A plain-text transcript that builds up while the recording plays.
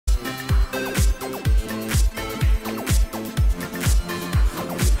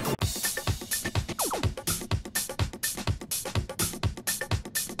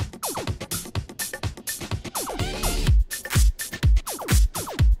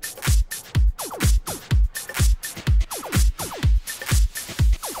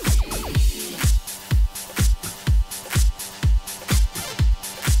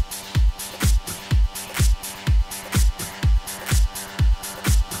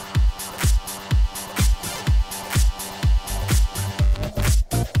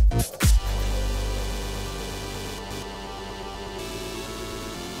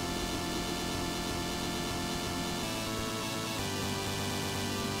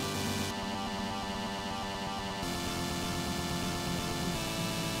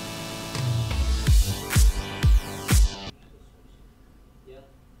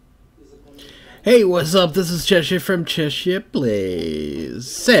Hey, what's up? This is Cheshire from Cheshire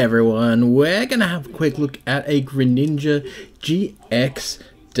Plays. Hey everyone, we're gonna have a quick look at a Greninja-GX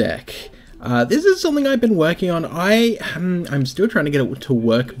deck. This is something I've been working on. I'm still trying to get it to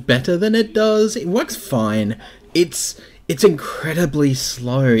work better than it does. It works fine. It's incredibly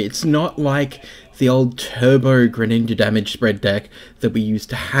slow. It's not like the old turbo Greninja damage spread deck that we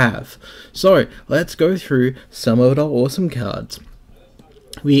used to have. So let's go through some of our awesome cards.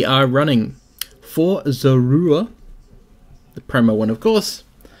 We are running for Zorua, the promo one of course,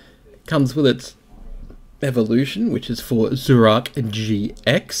 comes with its evolution, which is for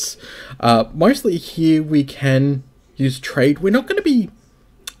Zoroark-GX. Mostly here we can use trade. We're not going to be...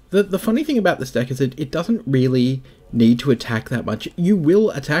 The funny thing about this deck is it doesn't really need to attack that much. You will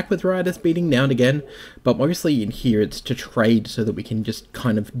attack with Rider Speeding now and again, but mostly in here it's to trade so that we can just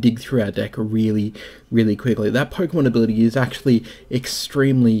kind of dig through our deck really quickly. That Pokemon ability is actually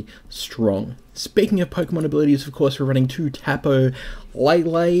extremely strong. Speaking of Pokemon abilities, of course, we're running two Tapu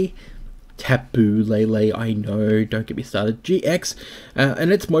Lele. Tapu Lele, I know, don't get me started. GX,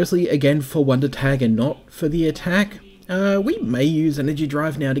 and it's mostly, again, for Wonder Tag and not for the attack. We may use Energy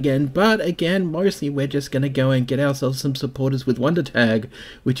Drive now and again, but again, mostly we're just going to go and get ourselves some supporters with Wonder Tag,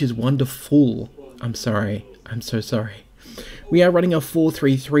 which is wonderful. I'm sorry. I'm so sorry. We are running a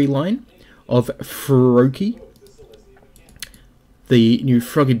 4-3-3 line of Froakie, the new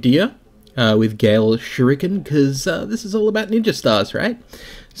Frogadier, with Gale Shuriken, because this is all about Ninja Stars, right?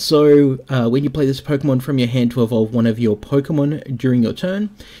 So, when you play this Pokemon from your hand to evolve one of your Pokemon during your turn,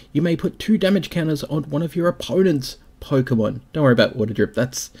 you may put 2 damage counters on one of your opponent's Pokemon. Don't worry about Water Drip.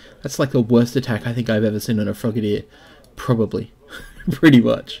 That's like the worst attack I think I've ever seen on a Frogadier. Probably. Pretty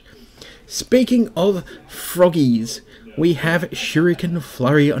much. Speaking of Froggies, we have Shuriken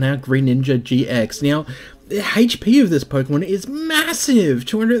Flurry on our Greninja-GX. Now, the HP of this Pokemon is massive.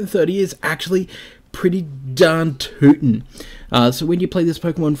 230 is actually pretty darn tootin'. So when you play this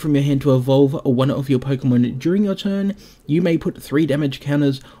Pokemon from your hand to evolve one of your Pokemon during your turn, you may put 3 damage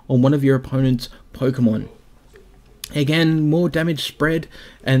counters on one of your opponent's Pokemon. Again, more damage spread,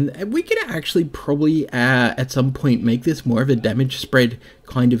 and we could actually probably at some point make this more of a damage spread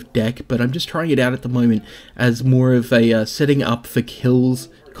kind of deck, but I'm just trying it out at the moment as more of a setting up for kills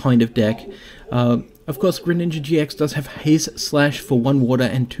kind of deck. Of course, Greninja-GX does have Haze Slash for 1 water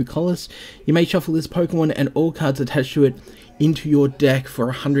and 2 colors. You may shuffle this Pokemon and all cards attached to it into your deck for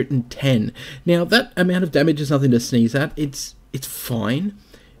 110. Now, that amount of damage is nothing to sneeze at. It's fine.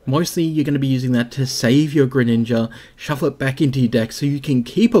 Mostly you're going to be using that to save your Greninja, shuffle it back into your deck so you can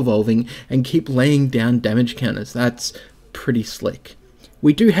keep evolving and keep laying down damage counters. That's pretty slick.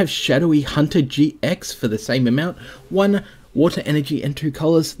 We do have Shadowy Hunter GX for the same amount. 1 water energy and 2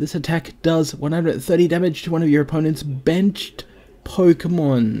 colors. This attack does 130 damage to one of your opponent's benched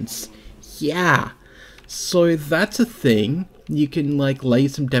Pokemons. Yeah. So that's a thing. You can like lay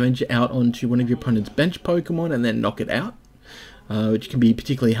some damage out onto one of your opponent's bench Pokemon and then knock it out. Which can be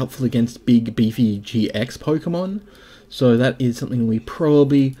particularly helpful against big, beefy GX Pokemon. So that is something we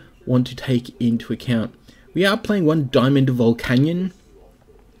probably want to take into account. We are playing 1 Diamond Volcanion.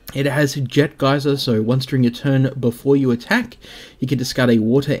 It has Jet Geyser, so once during your turn before you attack, you can discard a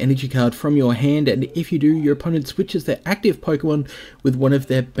Water Energy card from your hand, and if you do, your opponent switches their active Pokemon with one of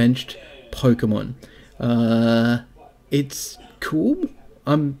their benched Pokemon. It's cool.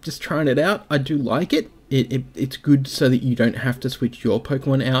 I'm just trying it out. I do like it. It's good so that you don't have to switch your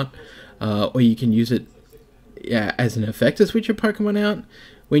Pokemon out, or you can use it as an effect to switch your Pokemon out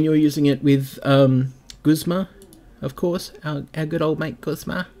when you're using it with Guzma, of course, our good old mate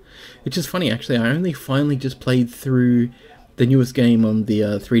Guzma. Which is funny actually, I only finally just played through the newest game on the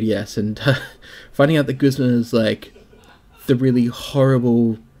 3DS, and finding out that Guzma is like the really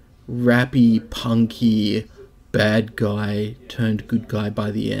horrible, rappy, punky, bad guy turned good guy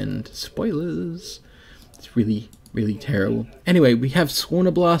by the end. Spoilers! It's really terrible. Anyway, we have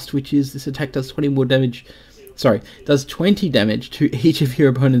Swarner Blast, which is this attack does 20 more damage. Sorry, does 20 damage to each of your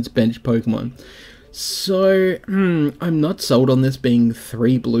opponent's bench Pokemon. So, I'm not sold on this being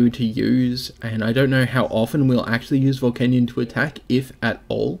 3 blue to use, and I don't know how often we'll actually use Volcanion to attack, if at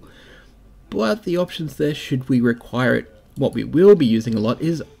all. But the options there should we require it. What we will be using a lot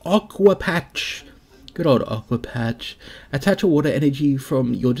is Aqua Patch. Good old Aqua Patch. Attach a water energy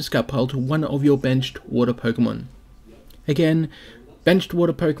from your discard pile to one of your benched water Pokemon. Again, benched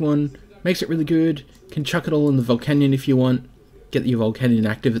water Pokemon makes it really good. Can chuck it all in the Volcanion if you want. Get your Volcanion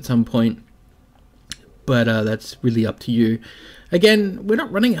active at some point. But that's really up to you. Again, we're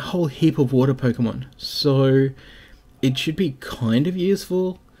not running a whole heap of water Pokemon, so it should be kind of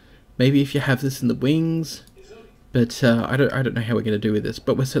useful. Maybe if you have this in the wings, but I don't know how we're going to do with this,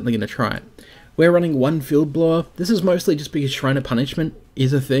 but we're certainly going to try it. We're running one Field Blower. This is mostly just because Shrine of Punishment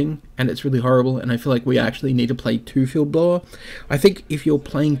is a thing, and it's really horrible, and I feel like we actually need to play 2 Field Blower. I think if you're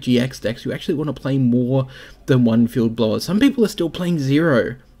playing GX decks, you actually want to play more than 1 Field Blower. Some people are still playing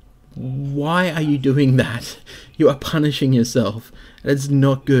 0. Why are you doing that? You are punishing yourself, and it's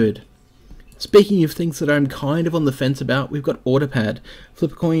not good. Speaking of things that I'm kind of on the fence about, we've got Order Pad.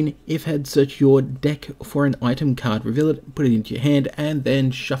 Flip a coin, if head, search your deck for an item card, reveal it, put it into your hand, and then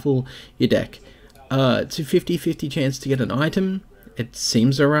shuffle your deck. It's a 50-50 chance to get an item. It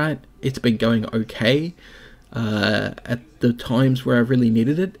seems alright. It's been going okay. At the times where I've really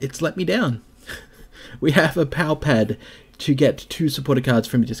needed it, it's let me down. We have a Pal Pad to get 2 supporter cards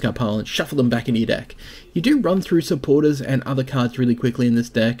from your discard pile and shuffle them back into your deck. You do run through supporters and other cards really quickly in this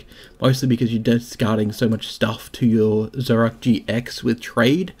deck, mostly because you're discarding so much stuff to your Zoroark-GX with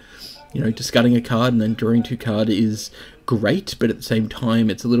trade. You know, discarding a card and then drawing 2 cards is great, but at the same time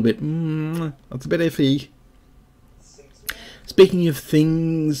it's a little bit, that's a bit iffy. Speaking of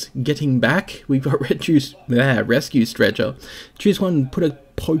things getting back, we've got Rescue Stretcher. Choose one, put a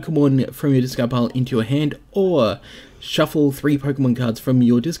Pokemon from your discard pile into your hand, or shuffle 3 Pokemon cards from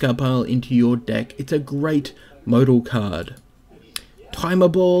your discard pile into your deck. It's a great modal card. Timer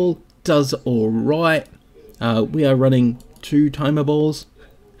Ball does alright. We are running 2 Timer Balls.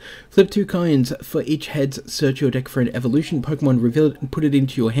 Flip 2 coins. For each heads, search your deck for an evolution Pokemon, reveal it and put it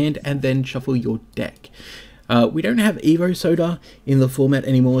into your hand, and then shuffle your deck. We don't have Evo Soda in the format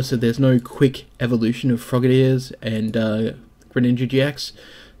anymore, so there's no quick evolution of Frogadiers and Greninja-GX,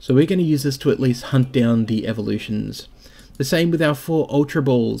 so we're going to use this to at least hunt down the evolutions. The same with our 4 Ultra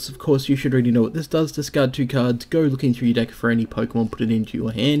Balls. Of course, you should already know what this does. Discard 2 cards, go looking through your deck for any Pokemon, put it into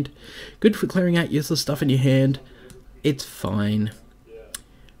your hand. Good for clearing out useless stuff in your hand. It's fine.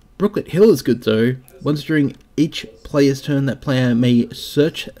 Brooklet Hill is good though. Once during each player's turn, that player may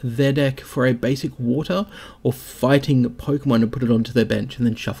search their deck for a basic water or fighting Pokemon and put it onto their bench and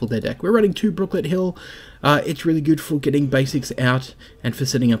then shuffle their deck. We're running 2 Brooklet Hill. It's really good for getting basics out and for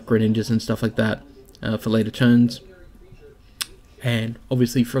setting up Greninjas and stuff like that for later turns. And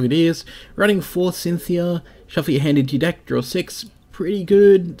obviously Frogadiers. Running 4 Cynthia. Shuffle your hand into your deck, draw 6. Pretty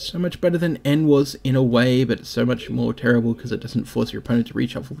good, so much better than N was in a way, but so much more terrible because it doesn't force your opponent to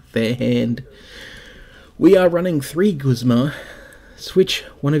reshuffle their hand. We are running 3 Guzma. Switch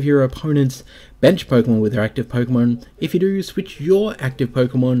one of your opponent's bench Pokemon with their active Pokemon. If you do, switch your active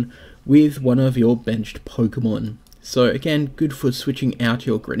Pokemon with one of your benched Pokemon. So again, good for switching out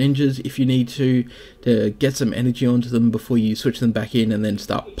your Greninjas if you need to get some energy onto them before you switch them back in and then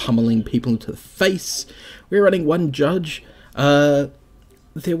start pummeling people to the face. We're running 1 Judge.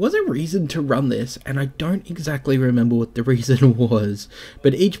 There was a reason to run this, and I don't exactly remember what the reason was,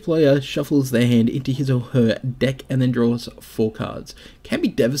 but each player shuffles their hand into his or her deck and then draws 4 cards. Can be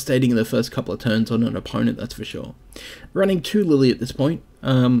devastating in the first couple of turns on an opponent, that's for sure. Running 2 Lillie at this point,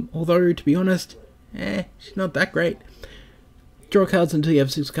 although to be honest, she's not that great. Draw cards until you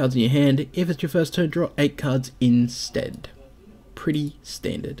have 6 cards in your hand. If it's your first turn, draw 8 cards instead. Pretty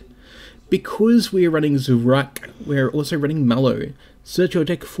standard. Because we're running Zoroark, we're also running Mallow. Search your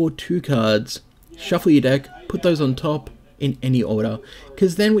deck for 2 cards, shuffle your deck, put those on top in any order,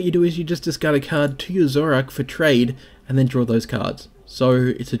 because then what you do is you just discard a card to your Zoroark for trade, and then draw those cards. So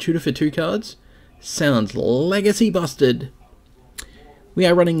it's a tutor for 2 cards. Sounds legacy busted. We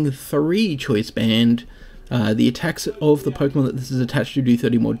are running 3 Choice Band. The attacks of the Pokemon that this is attached to do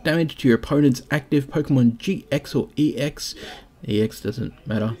 30 more damage to your opponent's active Pokemon GX or EX. EX doesn't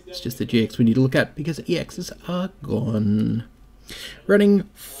matter, it's just the GX we need to look at because EXs are gone. Running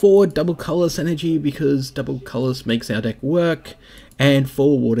 4 Double Colorless Energy because Double Colorless makes our deck work, and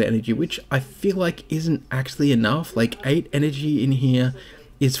 4 Water Energy, which I feel like isn't actually enough. Like 8 energy in here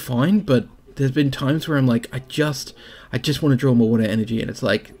is fine, but there's been times where I'm like, I just want to draw more Water Energy, and it's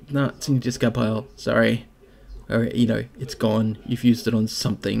like, nah, it's in your discard pile, sorry. Or, you know, it's gone, you've used it on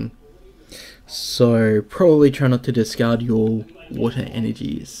something. So, probably try not to discard your water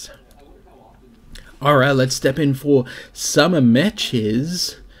energies. Alright, let's step in for summer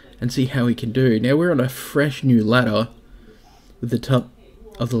matches and see how we can do. Now, we're on a fresh new ladder, with the top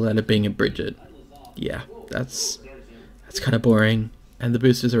of the ladder being a Bridget. Yeah, that's kind of boring. And the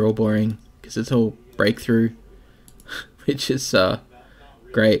boosters are all boring, because it's all breakthrough, which is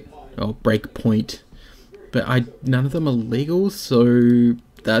great. Or breakpoint. But none of them are legal, so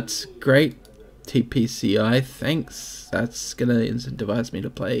that's great. TPCI, thanks. That's gonna incentivize me to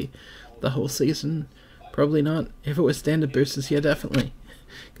play the whole season. Probably not. If it was standard boosters, yeah, definitely.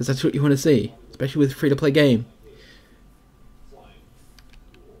 Because that's what you want to see, especially with a free-to-play game.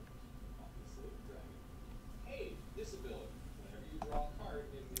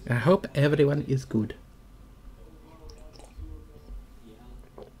 I hope everyone is good.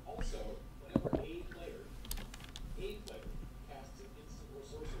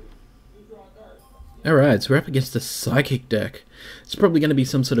 Alright, so we're up against a Psychic deck. It's probably going to be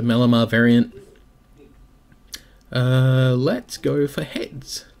some sort of Malamar variant. Let's go for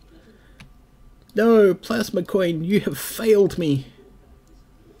heads. No, Plasma Queen, you have failed me.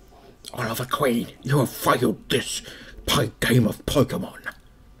 Oliver Queen, you have failed this game of Pokemon.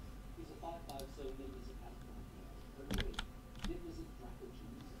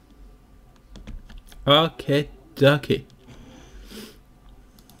 Okay, ducky.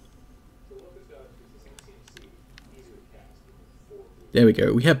 There we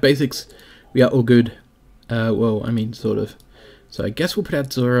go. We have basics. We are all good. Well, I mean, sort of. So I guess we'll put out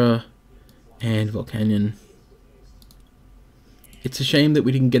Zorua and Volcanion. It's a shame that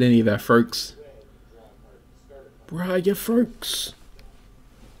we didn't get any of our Froaks. Where are your Froaks?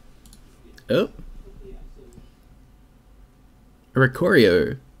 Oh. A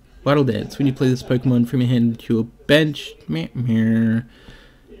Ricorio. Battle Dance. When you play this Pokemon from your hand to your bench. Meh, meh.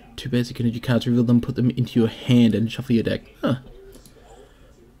 2 basic energy cards, reveal them, put them into your hand and shuffle your deck. Huh.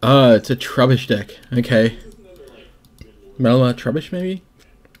 Oh, it's a Trubbish deck. Okay. Malamar Trubbish, maybe?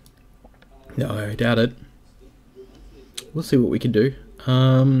 No, I doubt it. We'll see what we can do.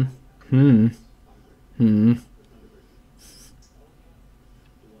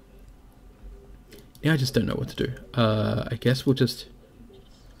 Yeah, I just don't know what to do. I guess we'll just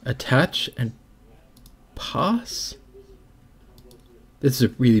attach and pass? This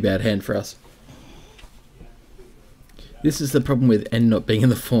is a really bad hand for us. This is the problem with N not being in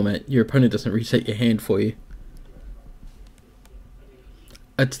the format. Your opponent doesn't reset your hand for you.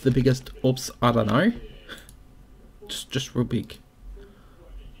 It's the biggest oops, I don't know. Just real big.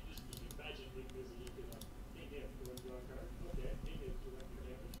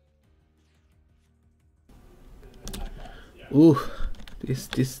 Ooh, this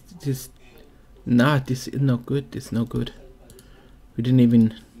is not good. This is not good. We didn't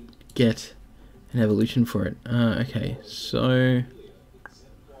even get an evolution for it. Okay, so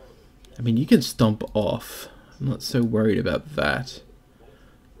I mean, you can stomp off. I'm not so worried about that.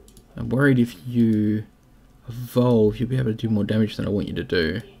 I'm worried if you evolve, you'll be able to do more damage than I want you to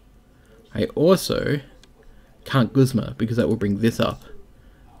do. I also can't Guzma because that will bring this up.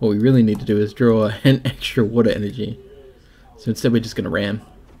 What we really need to do is draw an extra water energy. So instead we're just going to ram.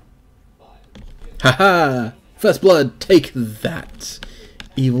 Haha! First blood, take that,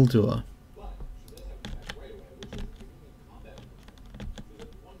 evildoer.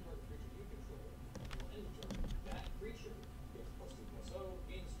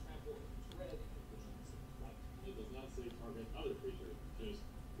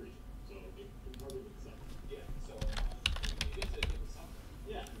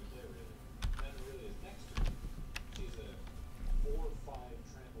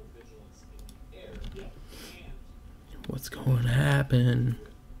 What's going to happen?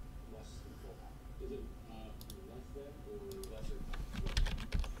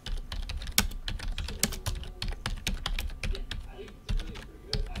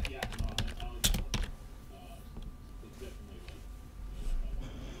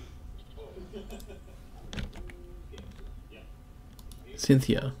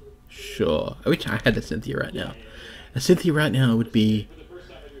 Cynthia, sure. I wish I had a Cynthia right now. A Cynthia right now would be,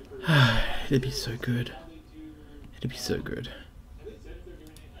 it'd be so good. It'd be so good.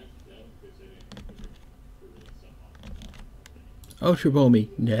 Ultra Ball me.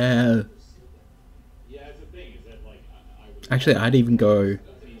 No. Actually,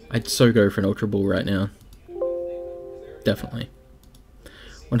 I'd so go for an Ultra Ball right now. Definitely.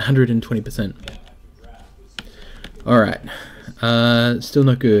 120%. Alright. Still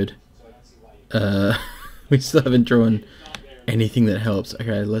not good. We still haven't drawn anything that helps.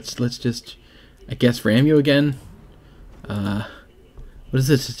 Okay, let's just, I guess, ram you again. What does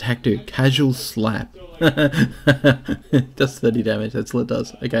this attack do? Casual slap. It does 30 damage, that's what it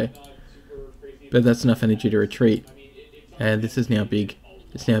does. Okay. But that's enough energy to retreat. And this is now big.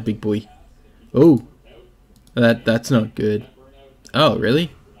 It's now a big boy. Oh! That's not good. Oh,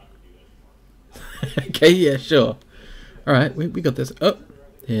 really? Okay, yeah, sure. Alright, we got this. Oh!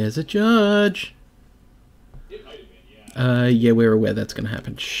 There's a judge! Yeah, we're aware that's gonna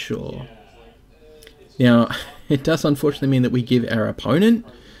happen, sure. Now, it does unfortunately mean that we give our opponent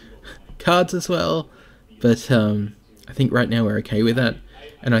cards as well, but I think right now we're okay with that.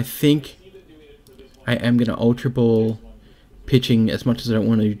 And I think I am going to Ultra Ball pitching as much as I don't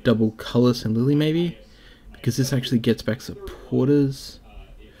want to double Colorless and Lillie maybe, because this actually gets back supporters.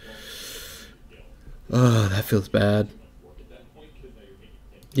 Oh, that feels bad.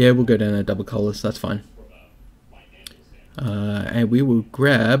 Yeah, we'll go down a double Colorless, that's fine. And we will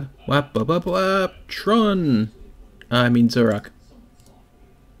grab Tron. I mean Zoroark.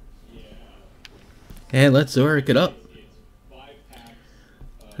 And let's Zoroark it up.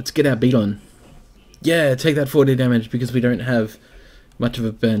 Let's get our beat on. Yeah, take that 40 damage because we don't have much of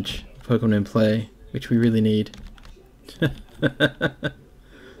a bench of Pokemon in play, which we really need.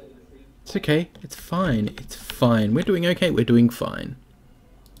 It's okay. It's fine. It's fine. We're doing okay. We're doing fine.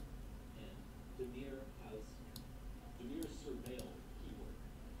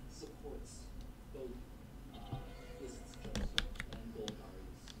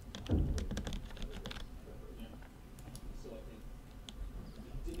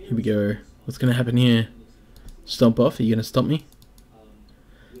 Here we go. What's going to happen here? Stomp off? Are you going to stomp me?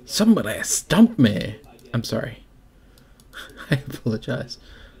 Somebody stomp me! I'm sorry. I apologize.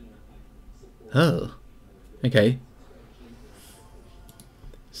 Oh. Okay.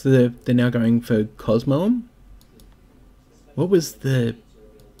 So they're now going for Cosmoem? What was the...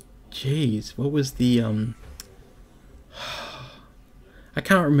 Jeez, what was the... I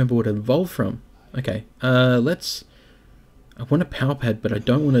can't remember what it evolved from. Okay, let's... I want a Pal Pad, but I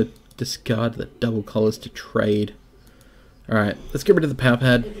don't want to discard the double Colorless to trade. Alright, let's get rid of the Pal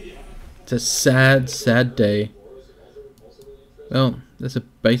Pad. It's a sad, sad day. Well, that's a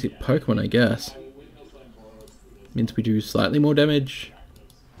basic Pokemon, I guess. Means we do slightly more damage.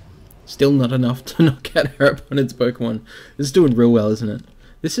 Still not enough to knock out our opponent's Pokemon. This is doing real well, isn't it?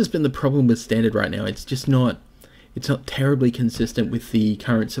 This has been the problem with Standard right now. It's just not... It's not terribly consistent with the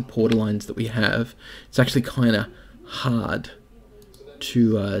current supporter lines that we have. It's actually kind of hard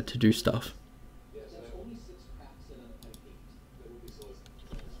to do stuff.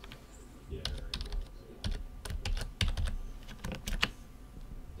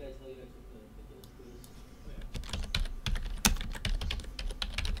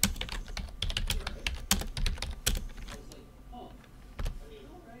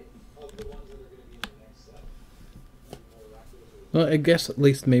 Well, I guess at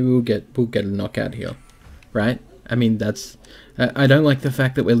least maybe we'll get a knockout here, right? I mean, that's... I don't like the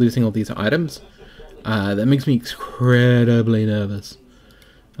fact that we're losing all these items. That makes me incredibly nervous.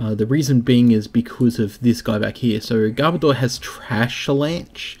 The reason being is because of this guy back here. So Garbodor has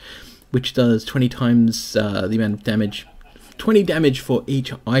Trash-Lanche, which does 20 times the amount of damage. 20 damage for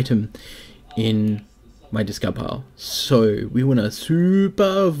each item in my discard pile. So we want to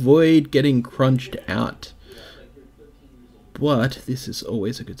super avoid getting crunched out. But this is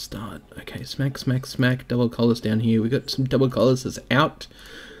always a good start. Okay, smack, smack, smack. Double Colorless down here. We got some double Colorless out.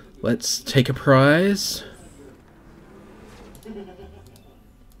 Let's take a prize.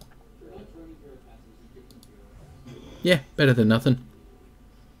 Yeah, better than nothing.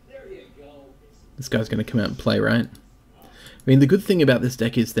 This guy's going to come out and play, right? I mean, the good thing about this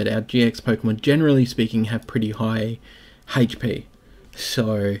deck is that our GX Pokemon, generally speaking, have pretty high HP.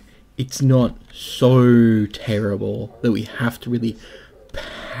 So... it's not so terrible that we have to really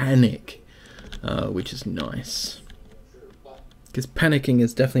panic, which is nice. Because panicking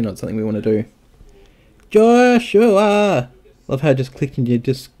is definitely not something we want to do. Joshua! Love how I just clicked in your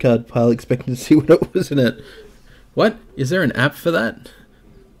discard pile expecting to see what it was in it. What? Is there an app for that?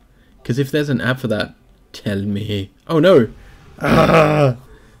 Because if there's an app for that, tell me. Oh no! Ah!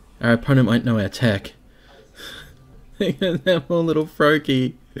 Our opponent might know our tech. That poor little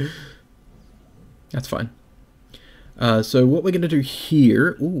Froakie. That's fine. So what we're going to do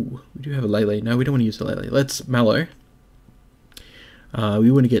here... Ooh, we do have a Lele. No, we don't want to use the Lele. Let's Mallow. We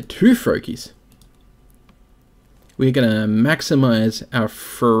want to get 2 Froakies. We're going to maximize our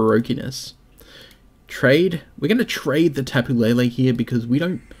Froakiness. Trade. We're going to trade the Tapu Lele here because we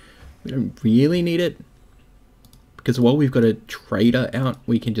don't really need it. Because while we've got a trader out,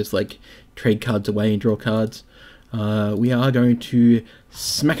 we can just like trade cards away and draw cards. We are going to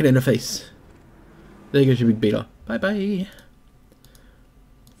smack it in the face. There goes your big beater. Bye-bye.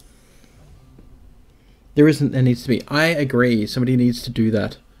 There needs to be. I agree. Somebody needs to do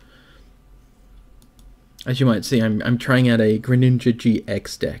that. As you might see, I'm trying out a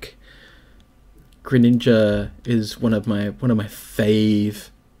Greninja-GX deck. Greninja is one of my fave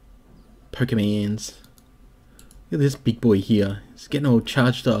Pokemons. Look at this big boy here. He's getting all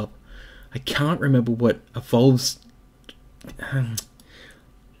charged up. I can't remember what evolves.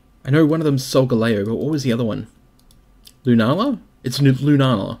 I know one of them's Solgaleo, but what was the other one? Lunala? It's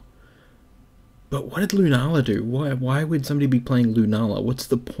Lunala. But what did Lunala do? Why would somebody be playing Lunala? What's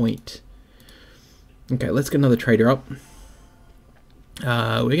the point? Okay, let's get another trader up.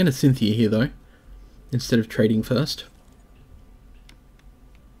 We're going to Cynthia here, though, instead of trading first.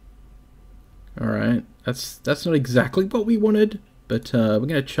 Alright, that's not exactly what we wanted, but we're going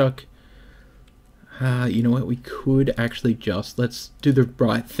to chuck... you know what, we could actually just... Let's do the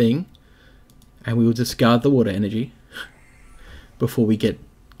right thing, and we will discard the water energy before we get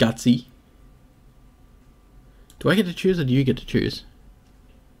gutsy. Do I get to choose, or do you get to choose?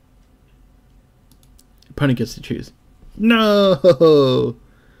 Opponent gets to choose. No!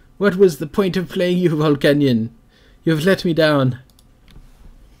 What was the point of playing you, Volcanion? You have let me down.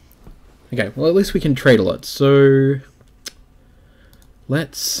 Okay, well at least we can trade a lot. So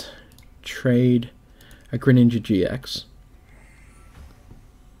let's trade a Greninja-GX.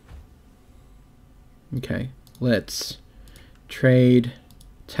 Okay, let's trade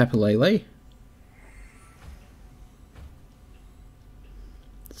Tapu Lele.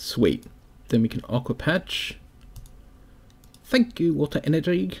 Sweet. Then we can Aqua Patch. Thank you, Water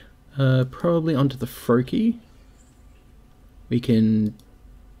Energy. Probably onto the Froakie. We can...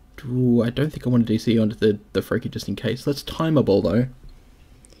 Ooh, I don't think I want to DC onto the Froakie just in case. Let's time a ball though.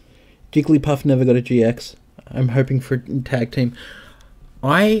 Jigglypuff never got a GX. I'm hoping for a tag team.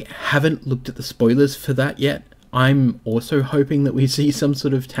 I haven't looked at the spoilers for that yet. I'm also hoping that we see some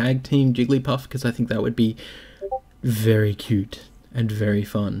sort of tag team Jigglypuff, because I think that would be very cute and very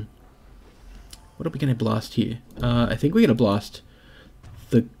fun. What are we going to blast here? I think we're going to blast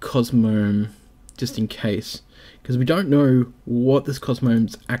the Cosmome just in case, because we don't know what this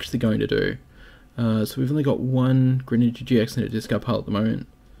Cosmome's actually going to do. So we've only got one Greninja-GX and a Disco Pile at the moment,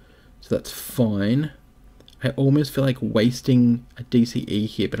 so that's fine. I almost feel like wasting a DCE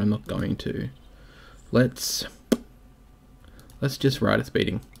here, but I'm not going to. Let's just ride its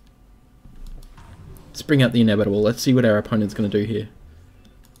beating. Let's bring out the inevitable. Let's see what our opponent's going to do here.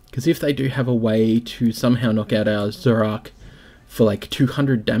 Because if they do have a way to somehow knock out our Zoroark for like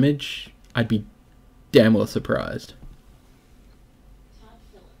 200 damage, I'd be damn well surprised.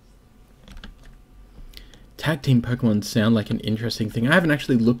 Tag team Pokemon sound like an interesting thing. I haven't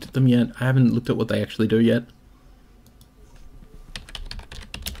actually looked at them yet. I haven't looked at what they actually do yet.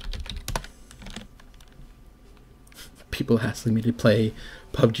 People asking me to play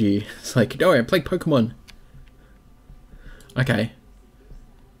PUBG. It's like, no, I play Pokemon. Okay.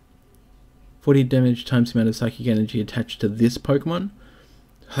 40 damage times the amount of psychic energy attached to this Pokemon.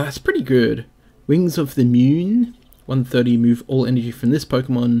 That's pretty good. Wings of the Moon. 130, move all energy from this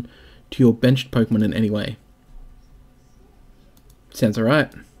Pokemon to your benched Pokemon in any way. Sounds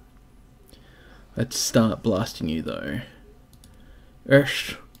alright. Let's start blasting you though.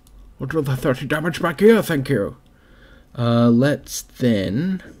 Yes. We'll do the 30 damage back here, thank you. Let's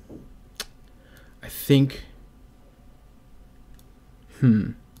then... I think...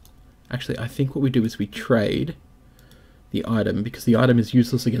 Actually, I think what we do is we trade the item, because the item is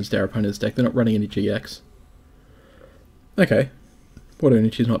useless against our opponent's deck. They're not running any GX. Okay. Water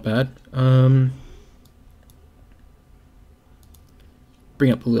Energy is not bad.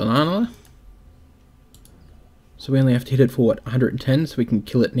 Bring up the Lillie. So we only have to hit it for, what, 110, so we can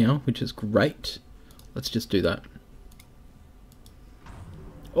kill it now, which is great. Let's just do that.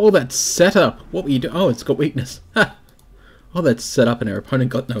 Oh, that setup! What were you doing? Oh, it's got weakness. Ha! Oh, that's set up and our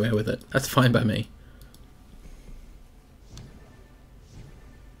opponent got nowhere with it. That's fine by me.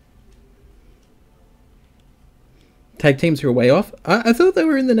 Tag teams are way off? I thought they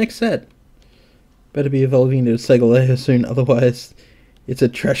were in the next set. Better be evolving into Segalea soon, otherwise it's a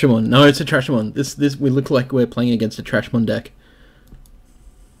Trashmon. No, it's a Trashmon. This we look like we're playing against a Trashmon deck.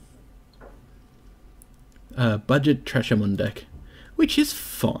 Budget Trashmon deck. Which is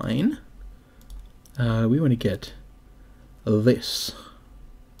fine. We want to get this.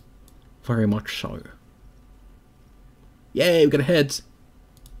 Very much so. Yay, we got a heads.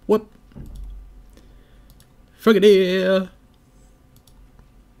 Whoop. Frogadier.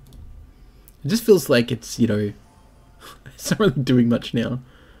 It just feels like it's, you know, it's not really doing much now.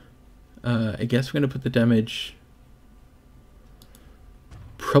 I guess we're going to put the damage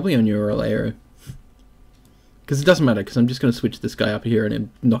probably on your layer. Because it doesn't matter, because I'm just going to switch this guy up here and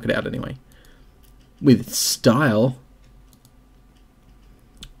then knock it out anyway. With style.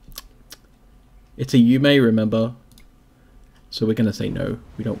 It's a you may remember. So we're going to say no,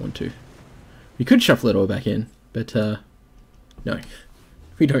 we don't want to. We could shuffle it all back in, but no.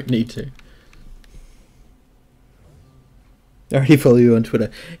 We don't need to. I already follow you on Twitter.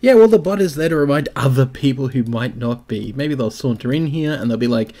 Yeah, well, the bot is there to remind other people who might not be. Maybe they'll saunter in here and they'll be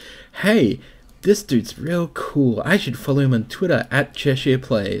like, hey, this dude's real cool. I should follow him on Twitter at Cheshire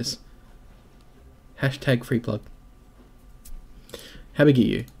Plays. Hashtag free plug. How big are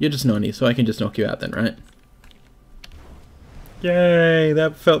you? You're just 90, so I can just knock you out then, right? Yay,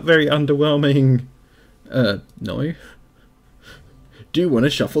 that felt very underwhelming. No. do want to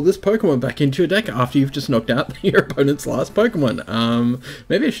shuffle this Pokemon back into your deck after you've just knocked out your opponent's last Pokemon.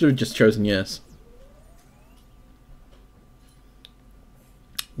 Maybe I should have just chosen yes.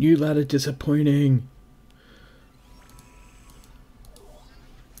 New ladder disappointing.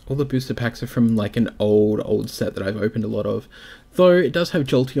 All the booster packs are from like an old set that I've opened a lot of. Though it does have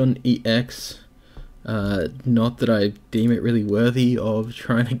Jolteon EX. Not that I deem it really worthy of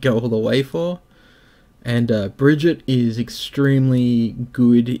trying to go all the way for. And Bridget is extremely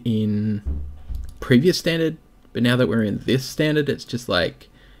good in previous standard. But now that we're in this standard, it's just like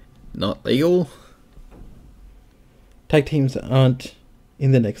not legal. Tag teams aren't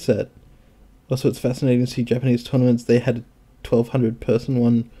in the next set. Also, it's fascinating to see Japanese tournaments. They had a 1,200 person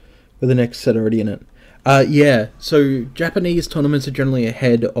one with the next set already in it. Yeah, so Japanese tournaments are generally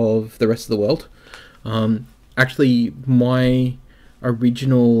ahead of the rest of the world. Actually, my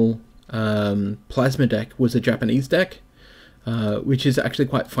original plasma deck was a Japanese deck, which is actually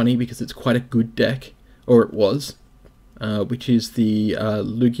quite funny because it's quite a good deck, or it was, which is the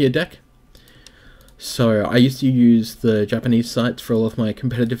Lugia deck. So I used to use the Japanese sites for all of my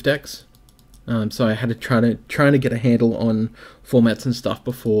competitive decks. So I had to try to get a handle on formats and stuff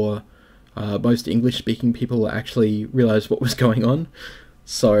before most English-speaking people actually realized what was going on.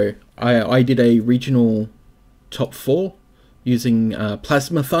 So I did a regional top 4 using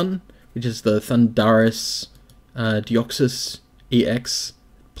Plasma Thun, which is the Thundarus Deoxys EX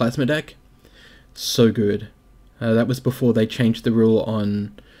plasma deck. So good. That was before they changed the rule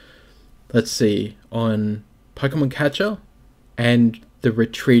on, let's see, on Pokemon Catcher, and the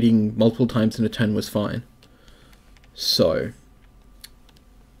retreating multiple times in a turn was fine. So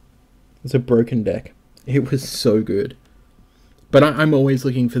it's a broken deck. It was so good. But I'm always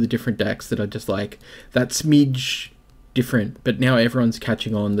looking for the different decks that are just like that smidge different. But now everyone's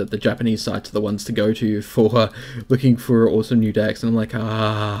catching on that the Japanese sites are the ones to go to for looking for awesome new decks. And I'm like,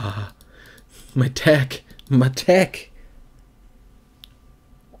 my tech.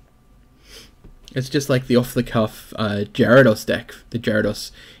 It's just like the off-the-cuff Gyarados deck. The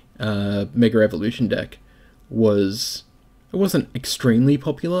Gyarados Mega Evolution deck it wasn't extremely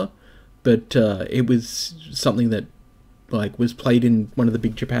popular, but it was something that like was played in one of the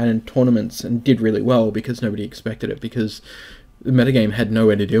big Japan tournaments and did really well because nobody expected it, because the metagame had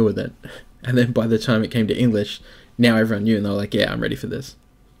nowhere to deal with it. And then by the time it came to English, now everyone knew and they were like, yeah, I'm ready for this.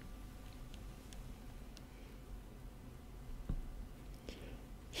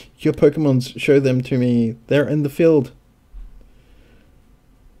 Your Pokemons, show them to me. They're in the field.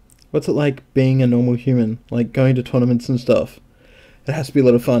 What's it like being a normal human? Like going to tournaments and stuff? It has to be a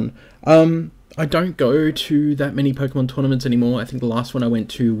lot of fun. I don't go to that many Pokemon tournaments anymore. I think the last one I went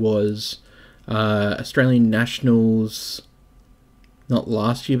to was Australian Nationals, not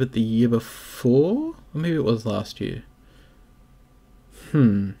last year, but the year before? Or maybe it was last year.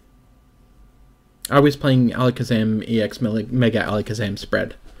 I was playing Alakazam EX Mega Alakazam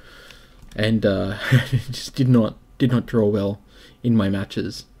spread. And it just did not draw well in my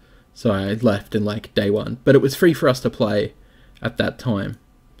matches. So I left in like day 1. But it was free for us to play at that time.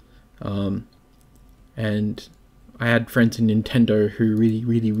 And I had friends in Nintendo who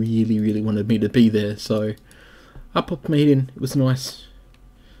really wanted me to be there, so I popped me in. It was nice.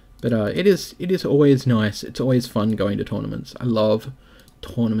 But it is always nice. It's always fun going to tournaments. I love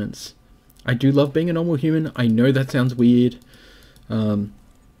tournaments. I do love being a normal human. I know that sounds weird.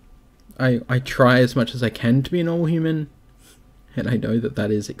 I try as much as I can to be a normal human, and I know that that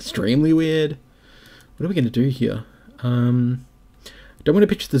is extremely weird. What are we going to do here? I don't want to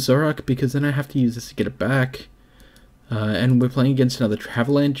pitch the Zoroark because then I have to use this to get it back. And we're playing against another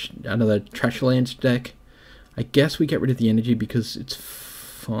Trashalanche deck. I guess we get rid of the energy because it's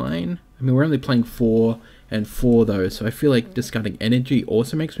fine. I mean, we're only playing 4 and 4 though, so I feel like discarding energy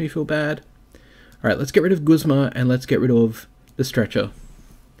also makes me feel bad. Alright, let's get rid of Guzma and let's get rid of the Stretcher.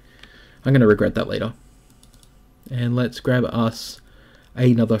 I'm going to regret that later. And let's grab us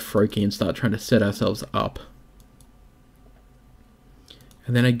another Froakie and start trying to set ourselves up.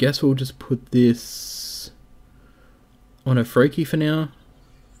 And then I guess we'll just put this on a Froakie for now.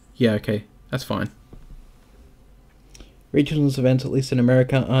 Yeah, okay, that's fine. Regionals events, at least in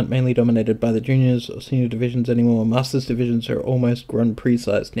America, aren't mainly dominated by the juniors or senior divisions anymore. Masters divisions are almost Grand Prix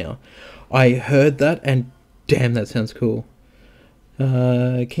sized now. I heard that, and damn, that sounds cool.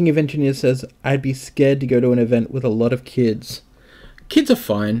 King of Engineers says, I'd be scared to go to an event with a lot of kids. Kids are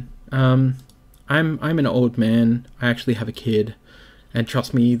fine. I'm an old man. I actually have a kid. And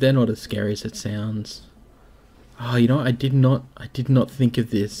trust me, they're not as scary as it sounds. Oh, you know, I did not think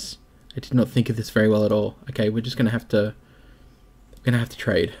of this. I did not think of this very well at all. Okay, we're just gonna have to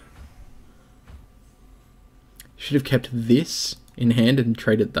trade. Should have kept this in hand and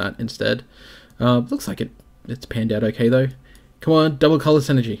traded that instead. Looks like it's panned out okay though. Come on, double Colorless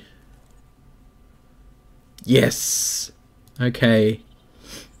energy. Yes! Okay.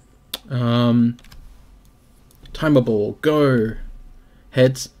 Timer ball, go!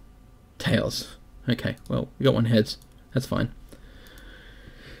 Heads, tails. Okay, well, we got one heads. That's fine.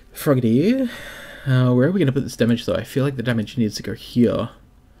 Frogadier. Where are we going to put this damage though? I feel like the damage needs to go here.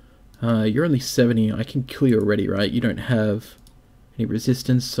 You're only 70. I can kill you already, right? You don't have any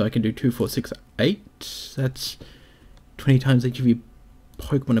resistance, so I can do 2, 4, 6, 8. That's 20 times each of your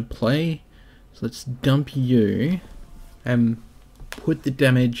Pokemon in play. So let's dump you and put the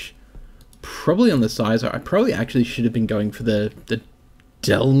damage probably on the size. I probably actually should have been going for the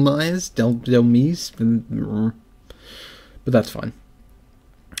Delmise, but that's fine.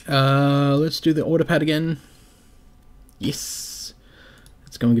 Let's do the Order Pad again. Yes.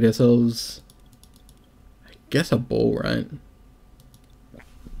 Let's go and get ourselves, I guess, a ball, right?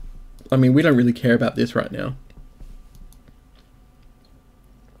 I mean, we don't really care about this right now.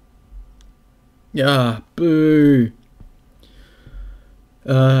 Yeah, boo.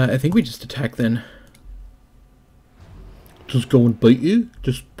 I think we just attack then. Just go and beat you?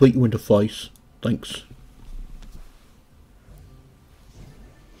 Just beat you in the face. Thanks.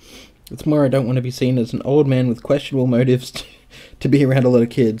 It's more I don't want to be seen as an old man with questionable motives to be around a lot of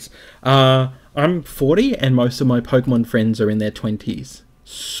kids. I'm 40 and most of my Pokemon friends are in their 20s.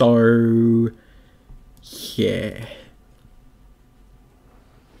 So, yeah.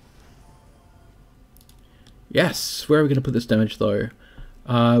 Yes, where are we going to put this damage though?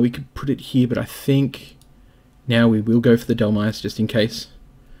 We could put it here, but I think now we will go for the Delmise just in case.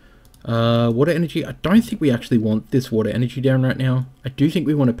 Water Energy, I don't think we actually want this Water Energy down right now. I do think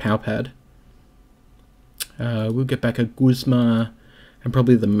we want a Pal Pad. We'll get back a Guzma and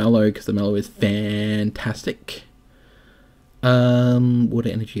probably the Mallow, because the Mallow is fantastic. Water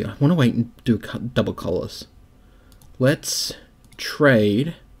Energy, I want to wait and do a double Colorless. Let's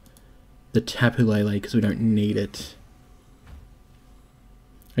trade the Tapu Lele because we don't need it.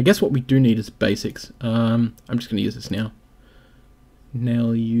 I guess what we do need is basics. I'm just going to use this now.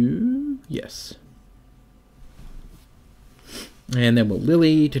 Now you... yes. And then we'll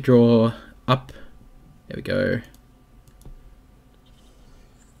Lillie to draw up. There we go.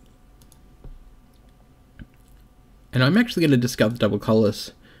 And I'm actually going to discard the double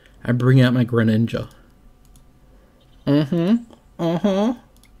Colorless and bring out my Greninja. I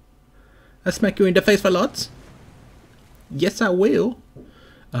smack you in the face for lots. Yes, I will.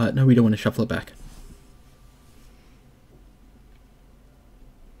 No, we don't want to shuffle it back.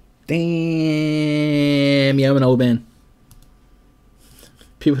 Damn, yeah, I'm an old man.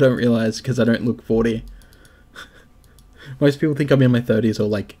 People don't realize because I don't look 40. Most people think I'm in my 30s or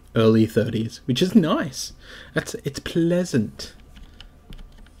like early 30s, which is nice. It's pleasant.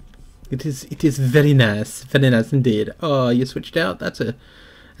 It is very nice indeed. Oh, you switched out. That's a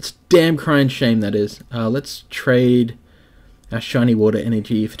damn crying shame. That is. Let's trade our shiny Water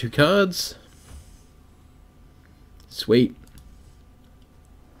Energy for 2 cards. Sweet.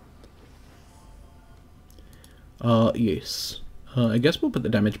 Yes. I guess we'll put the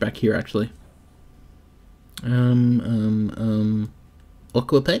damage back here actually.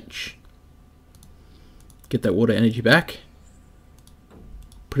 Aqua Patch. Get that Water Energy back.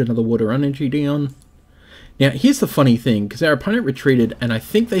 Put another Water Energy down. Now, here's the funny thing, because our opponent retreated, and I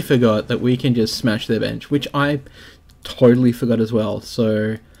think they forgot that we can just smash their bench, which I totally forgot as well.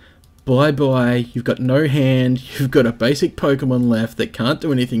 So, bye-bye. You've got no hand. You've got a basic Pokemon left that can't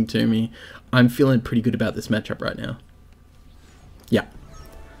do anything to me. I'm feeling pretty good about this matchup right now. Yeah.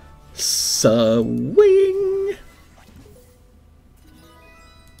 Swing!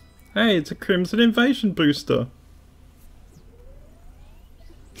 Hey, it's a Crimson Invasion booster.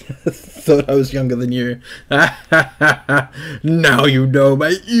 Thought I was younger than you. Now you know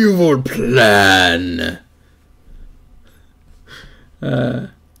my evil plan. I'm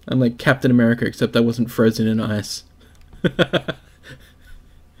like Captain America, except I wasn't frozen in ice.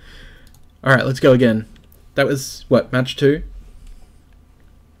 Alright, let's go again. That was, what, match 2?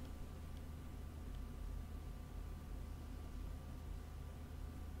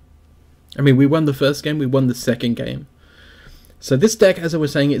 I mean, we won the first game, we won the second game. So this deck, as I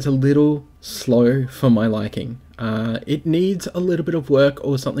was saying, is a little slow for my liking. It needs a little bit of work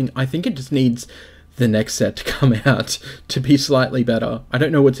or something. I think it just needs the next set to come out to be slightly better. I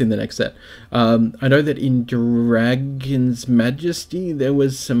don't know what's in the next set. I know that in Dragon's Majesty there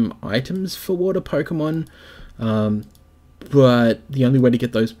was some items for water Pokemon, but the only way to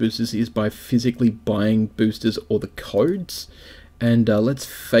get those boosters is by physically buying boosters or the codes. And let's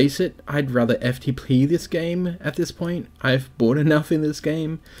face it, I'd rather FTP this game at this point. I've bought enough in this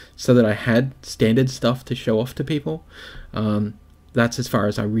game so that I had standard stuff to show off to people. That's as far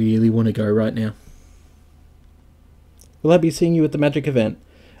as I really want to go right now. Will I be seeing you at the Magic event?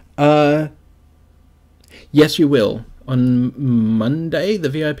 Yes, you will. On Monday, the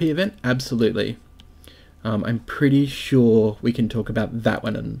VIP event? Absolutely. I'm pretty sure we can talk about that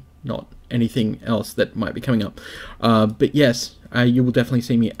one and not anything else that might be coming up. But yes, you will definitely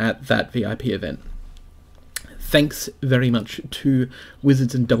see me at that VIP event. Thanks very much to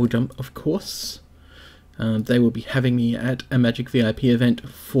Wizards and Double Jump, of course. They will be having me at a Magic VIP event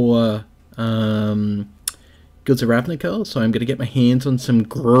for Guilds of Ravnica, so I'm going to get my hands on some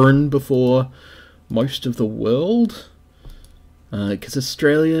Grn before most of the world. Because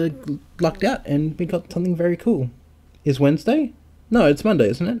Australia lucked out and we got something very cool. Is Wednesday? No, it's Monday,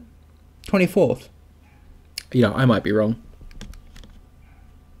 isn't it? 24th. Yeah, I might be wrong.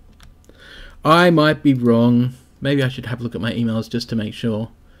 I might be wrong. Maybe I should have a look at my emails just to make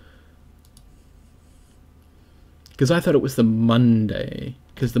sure. Because I thought it was the Monday.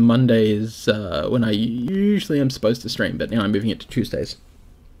 Because the Monday is when I usually am supposed to stream, but now I'm moving it to Tuesdays.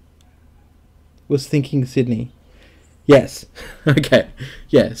 Was thinking Sydney. Yes. Okay.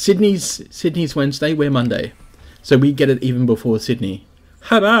 Yeah, Sydney's Wednesday, we're Monday. So we get it even before Sydney.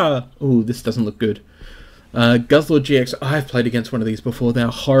 Hurrah! Oh, this doesn't look good. Guzzlord-GX, I've played against one of these before, they're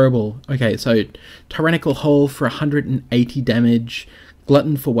horrible. Okay, so Tyrannical Hole for 180 damage,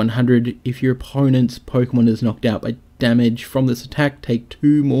 Glutton for 100. If your opponent's Pokemon is knocked out by damage from this attack, take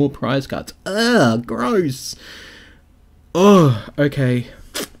 2 more prize cards. Ugh, gross! Oh, okay.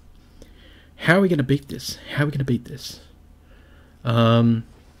 How are we going to beat this? How are we going to beat this? I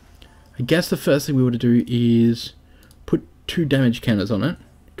guess the first thing we want to do is put 2 damage counters on it,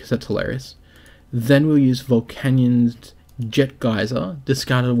 because that's hilarious. Then we'll use Volcanion's Jet Geyser,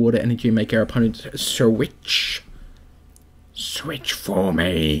 discard a water energy, make our opponent switch. Switch for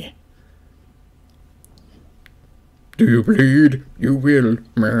me. Do you bleed? You will.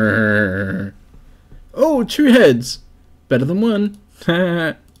 Oh, 2 heads. Better than 1.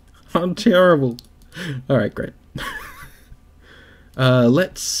 I'm terrible. Alright, great.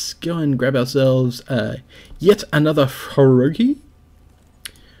 Let's go and grab ourselves yet another Froakie.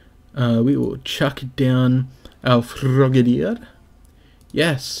 We will chuck down our Frogadier.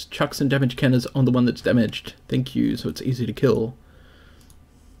 Yes, chuck some damage counters on the one that's damaged. Thank you, so it's easy to kill.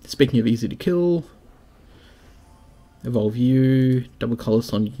 Speaking of easy to kill, evolve you, double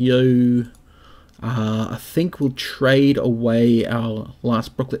Colorless on you. I think we'll trade away our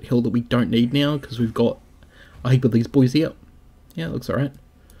last Brooklet Hill that we don't need now, because we've got a heap of these boys here. Yeah, it looks alright.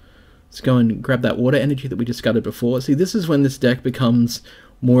 Let's go and grab that water energy that we discarded before. See, this is when this deck becomes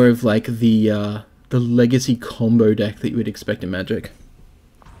more of like the legacy combo deck that you would expect in Magic.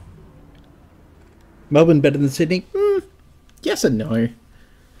 Melbourne better than Sydney? Yes and no.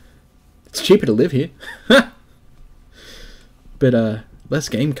 It's cheaper to live here. But less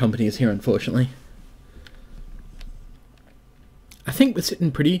game companies here, unfortunately. I think we're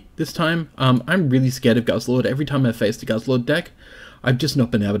sitting pretty this time. I'm really scared of Guzzlord. Every time I've faced a Guzzlord deck, I've just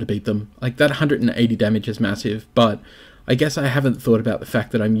not been able to beat them. Like, that 180 damage is massive, but I guess I haven't thought about the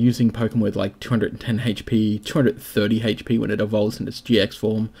fact that I'm using Pokemon with like 210 HP, 230 HP when it evolves in its GX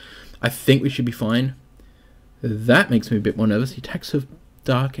form. I think we should be fine. That makes me a bit more nervous. The attacks of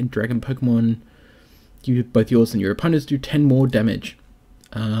Dark and Dragon Pokemon, both yours and your opponents, do 10 more damage.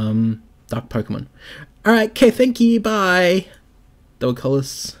 Dark Pokemon. Alright, okay, thank you, bye! Double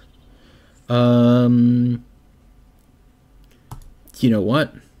Colorless. You know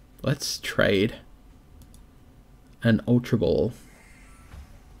what? Let's trade an Ultra Ball.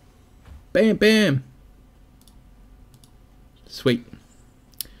 Bam, bam! Sweet.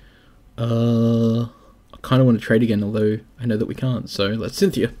 I kind of want to trade again, although I know that we can't, so let's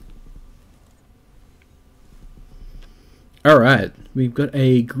Cynthia. Alright, we've got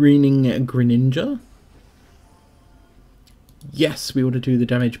a greening Greninja. Yes, we want to do the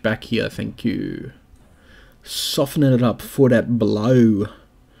damage back here, thank you. Softening it up for that blow.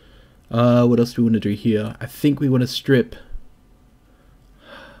 What else do we want to do here? I think we want to strip...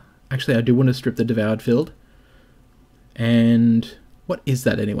 Actually, I do want to strip the Devoured Field. And... what is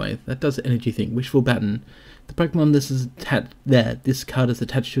that anyway? That does the energy thing. Wishful Baton. The Pokemon this card is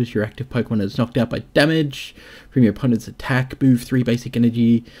attached to is your active Pokemon that is knocked out by damage from your opponent's attack. Move 3 basic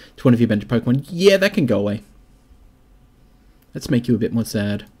energy to one of your bench Pokemon. Yeah, that can go away. Let's make you a bit more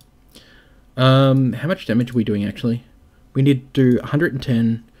sad. How much damage are we doing actually? We need to do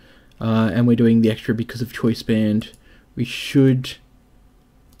 110, and we're doing the extra because of Choice Band. We should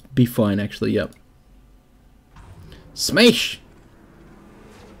be fine actually, yep. Smash!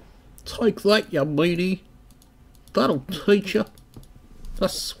 Take that, you meanie. That'll teach you. I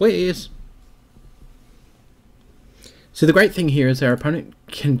swears. So the great thing here is our opponent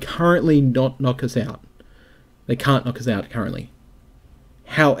can currently not knock us out. They can't knock us out currently.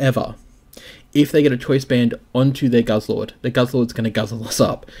 However, if they get a Choice Band onto their Guzzlord, the Guzzlord's going to guzzle us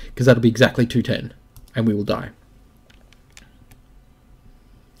up, because that'll be exactly 210, and we will die.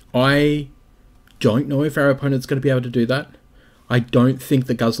 I don't know if our opponent's going to be able to do that. I don't think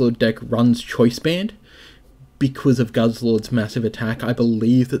the Guzzlord deck runs Choice Band because of Guzzlord's massive attack. I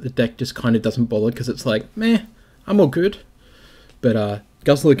believe that the deck just kind of doesn't bother because it's like, meh, I'm all good. But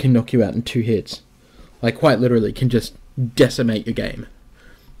Guzzlord can knock you out in 2 hits. Like, quite literally, can just decimate your game.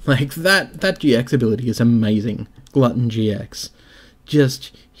 Like, that GX ability is amazing. Glutton GX.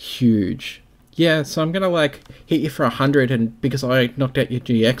 Just huge. Yeah, so I'm going to, like, hit you for 100, and because I knocked out your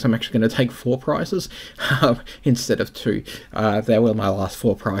GX, I'm actually going to take 4 prizes instead of 2. They were my last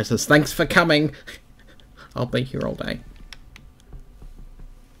 4 prizes. Thanks for coming! I'll be here all day.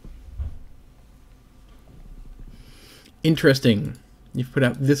 Interesting. You've put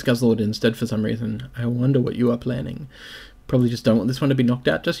out this Guzzlord instead for some reason. I wonder what you are planning. Probably just don't want this one to be knocked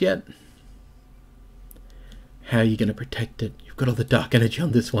out just yet. How are you going to protect it? You've got all the dark energy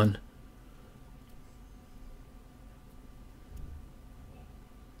on this one.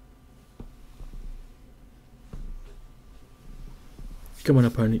 Come on,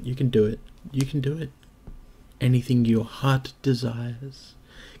 opponent, you can do it. You can do it. Anything your heart desires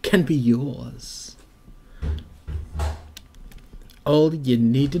can be yours. All you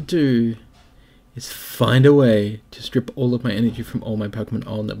need to do is find a way to strip all of my energy from all my Pokemon.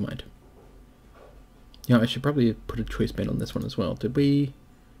 Oh, never mind. Yeah, I should probably put a Choice Band on this one as well. Did we?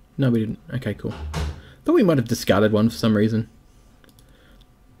 No, we didn't. Okay, cool. Thought we might have discarded one for some reason.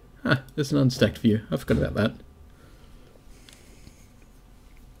 Ah, there's an unstacked view. I forgot about that.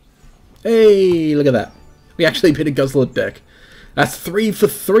 Hey, look at that. We actually beat a Guzzlord deck. That's 3 for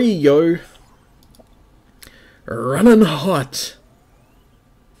 3, yo. Running hot.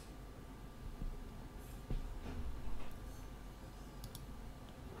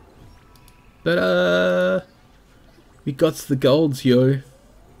 But, we got the golds, yo.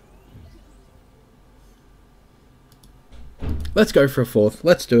 Let's go for a 4th.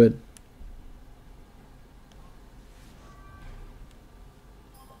 Let's do it.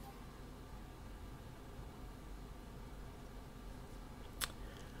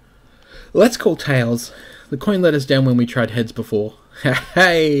 Let's call tails. The coin let us down when we tried heads before.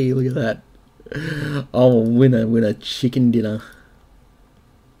 Hey, look at that. Oh, winner, chicken dinner.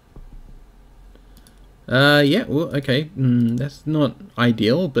 Yeah, well, okay. That's not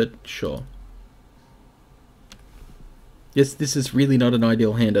ideal, but sure. Yes, this is really not an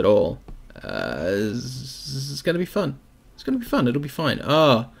ideal hand at all. This is going to be fun. It's going to be fun. It'll be fine.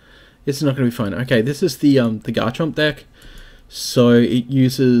 Ah, it's not going to be fun. Okay, this is the Garchomp deck. So it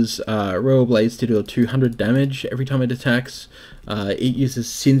uses Royal Blades to deal 200 damage every time it attacks. It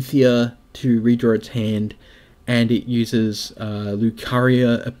uses Cynthia to redraw its hand, and it uses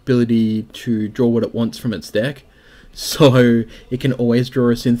Lucaria ability to draw what it wants from its deck. So it can always draw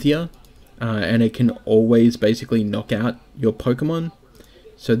a Cynthia, and it can always basically knock out your Pokemon.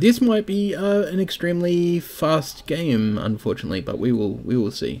 So this might be an extremely fast game, unfortunately, but we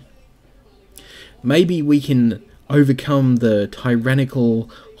will see. Maybe we can overcome the tyrannical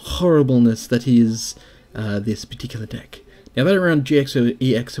horribleness that is this particular deck. Now that around GX or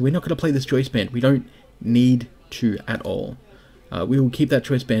EX, so we're not going to play this Choice Band. We don't need to at all. We will keep that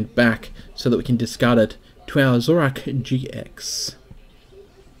Choice Band back so that we can discard it to our Zoroark-GX.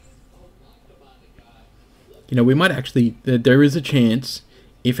 You know, we might actually, there is a chance,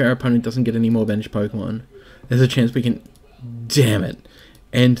 if our opponent doesn't get any more bench Pokemon, there's a chance we can, damn it,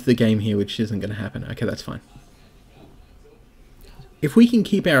 end the game here, which isn't going to happen. Okay, that's fine. If we can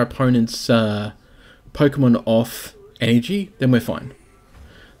keep our opponent's Pokemon off energy, then we're fine.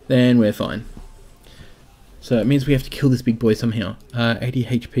 Then we're fine. So it means we have to kill this big boy somehow. 80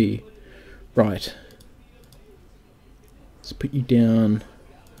 HP. Right. Let's put you down.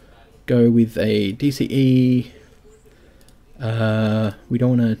 Go with a DCE. We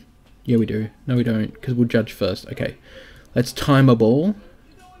don't want to... Yeah, we do. No, we don't, because we'll judge first. Okay. Let's time a ball.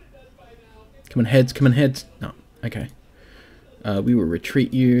 Come on, heads. Come on, heads. No. Okay. We will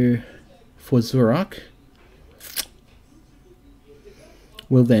retreat you for Zoroark.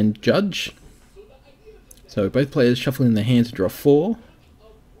 We'll then judge. So both players shuffle in their hands to draw 4.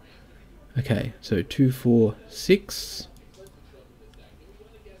 Okay, so 2, 4, 6.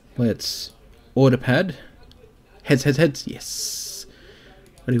 Let's Order Pad. Heads, heads, heads. Yes.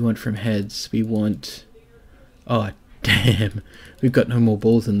 What do we want from heads? We want... Oh, Damn, we've got no more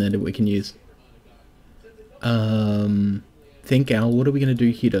balls in there that we can use. Think, Al, what are we going to do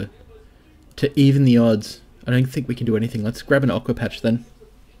here to even the odds? I don't think we can do anything. Let's grab an Aqua Patch then.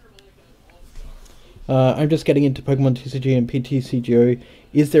 I'm just getting into Pokemon TCG and PTCGO.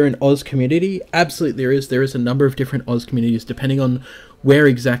 Is there an Oz community? Absolutely there is. There is a number of different Oz communities depending on where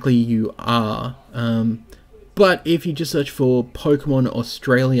exactly you are. But if you just search for Pokemon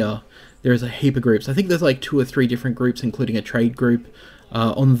Australia, there is a heap of groups. I think there's like 2 or 3 different groups, including a trade group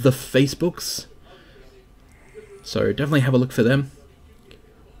on the Facebooks. So definitely have a look for them.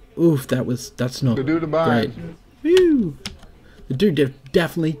 Oof, that's not great. Woo! The dude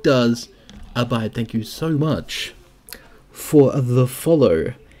definitely does abide. Thank you so much for the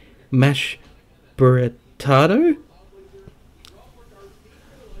follow. Mash Bretato?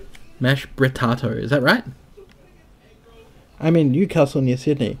 Mash Bretato, is that right? I'm in Newcastle near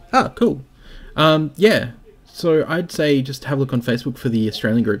Sydney. Ah, cool. Yeah. So I'd say just have a look on Facebook for the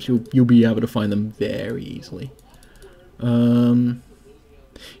Australian groups. You'll be able to find them very easily. You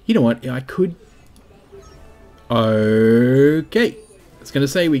know what? I could... Okay. I was going to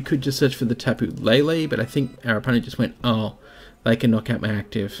say we could just search for the Tapu Lele, but I think our opponent just went, oh, they can knock out my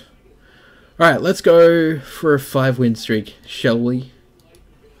active. Alright, let's go for a 5-win streak, shall we?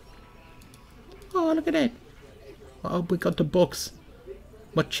 Oh, look at that. Oh, we got the box.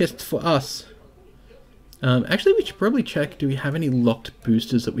 What chest for us? Actually, we should probably check, do we have any locked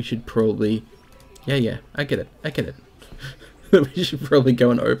boosters that we should probably... Yeah, I get it. That we should probably go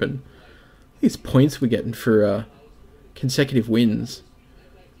and open. These points we're getting for consecutive wins.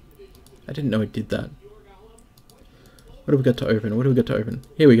 I didn't know it did that. What have we got to open?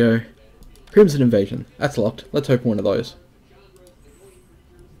 Here we go. Crimson Invasion. That's locked. Let's open one of those.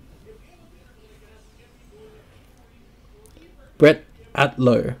 Brett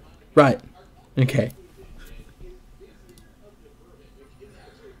Atlow. Right. Okay.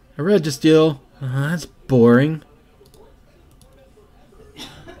 A Registeel. That's boring.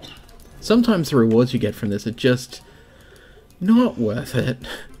 Sometimes the rewards you get from this are just not worth it.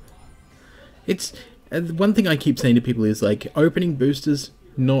 It's one thing I keep saying to people is like opening boosters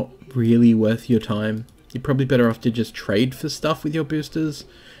not really worth your time. You're probably better off to just trade for stuff with your boosters.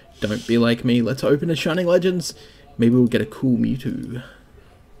 Don't be like me. Let's open a Shining Legends. Maybe we'll get a cool Mewtwo.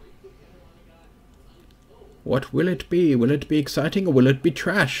 What will it be? Will it be exciting or will it be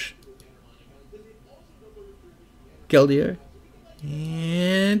trash? Keldeo.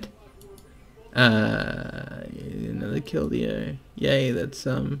 And another Keldeo. Yay,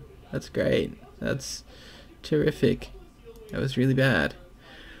 that's great. That's terrific. That was really bad.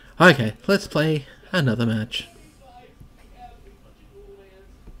 Okay, let's play another match.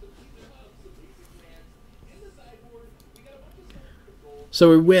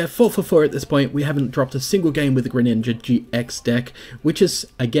 So we're 4 for 4 at this point. We haven't dropped a single game with the Greninja-GX deck, which is,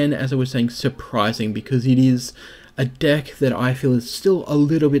 again, as I was saying, surprising because it is a deck that I feel is still a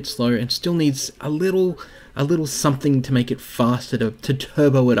little bit slow and still needs a little something to make it faster, to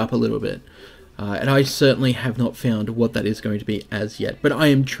turbo it up a little bit. And I certainly have not found what that is going to be as yet, but I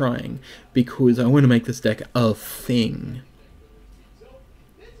am trying because I want to make this deck a thing.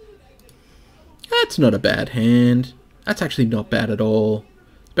 That's not a bad hand. That's actually not bad at all.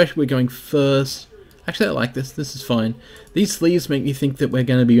 Especially we're going first. Actually, I like this. This is fine. These sleeves make me think that we're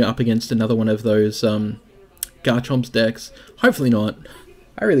going to be up against another one of those Garchomp's decks. Hopefully not.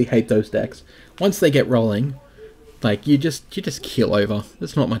 I really hate those decks. Once they get rolling, like you just keel over.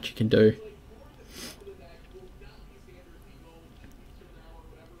 There's not much you can do.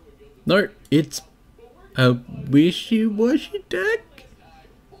 No, it's a wishy-washy deck.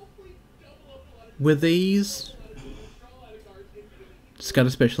 Were these? Discard a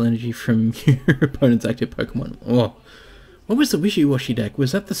special energy from your opponent's active Pokemon. Oh, what was the wishy-washy deck?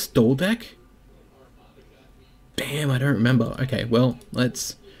 Was that the stall deck? Damn, I don't remember. Okay, well,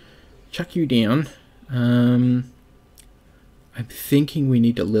 let's chuck you down. I'm thinking we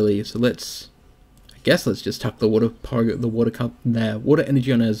need a Lillie, so I guess let's just tuck the water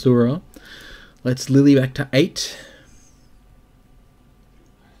energy on our Zorua. Let's Lillie back to 8.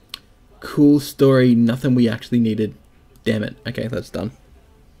 Cool story, nothing we actually needed. Damn it. Okay, that's done.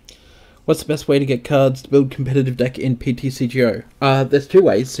 What's the best way to get cards to build competitive deck in PTCGO? There's 2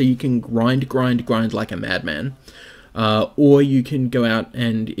 ways. So you can grind like a madman. Or you can go out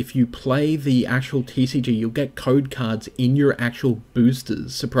and if you play the actual TCG, you'll get code cards in your actual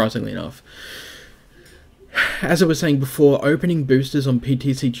boosters, surprisingly enough. As I was saying before, opening boosters on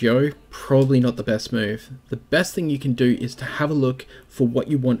PTCGO, probably not the best move. The best thing you can do is to have a look for what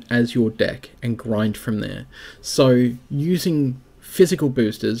you want as your deck and grind from there. So using physical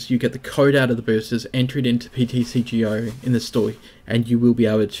boosters, you get the code out of the boosters, enter it into PTCGO in the store, and you will be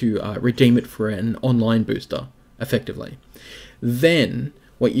able to redeem it for an online booster, effectively. Then,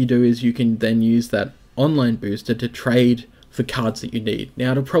 what you do is you can then use that online booster to trade for cards that you need.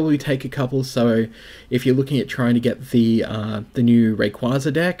 Now, it'll probably take a couple, so if you're looking at trying to get the new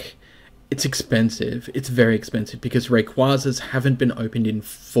Rayquaza deck, it's expensive. It's very expensive because Rayquazas haven't been opened in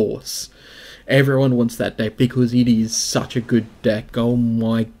force. Everyone wants that deck because it is such a good deck. Oh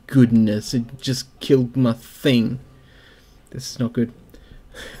my goodness, it just killed my thing. This is not good.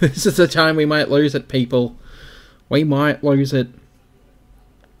 This is the time we might lose it, people. We might lose it.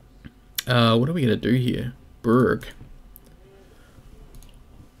 What are we going to do here? Berg.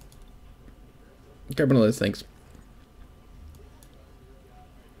 Grab one of those things.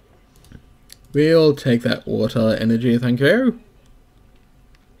 We'll take that water energy, thank you.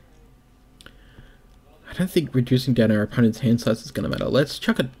 I don't think reducing down our opponent's hand size is going to matter. Let's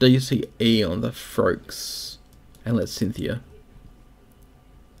chuck a DCE on the Froaks. And let Cynthia.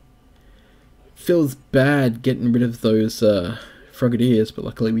 Feels bad getting rid of those Frogadiers, but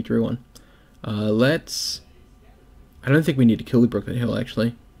luckily we drew one. I don't think we need to kill the Brooklet Hill,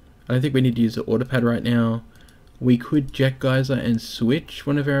 actually. I don't think we need to use the Order Pad right now. We could Jet Geyser and switch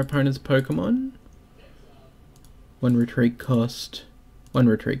one of our opponent's Pokemon. One retreat cost. One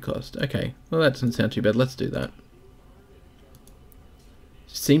retreat cost. Okay, well that doesn't sound too bad. Let's do that.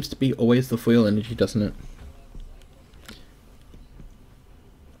 Seems to be always the foil energy, doesn't it?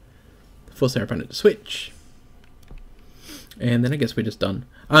 Force our opponent to switch. And then I guess we're just done.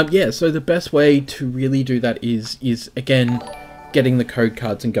 Yeah, so the best way to really do that is again, getting the code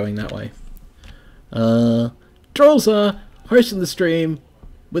cards and going that way. Drolza, hosting the stream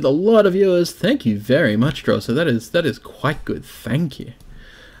with a lot of viewers. Thank you very much, Drolza. That is quite good. Thank you.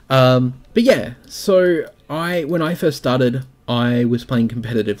 But yeah, so when I first started, I was playing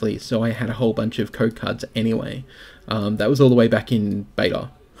competitively, so I had a whole bunch of code cards anyway. That was all the way back in beta.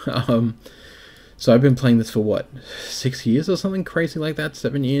 So I've been playing this for what, 6 years or something crazy like that,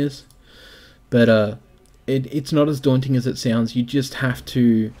 7 years. But it's not as daunting as it sounds. You just have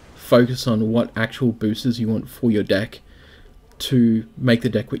to focus on what actual boosters you want for your deck to make the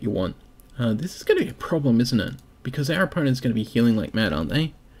deck what you want. This is going to be a problem, isn't it? Because our opponent's going to be healing like mad, aren't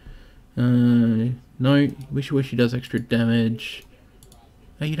they? No, Wishy does extra damage.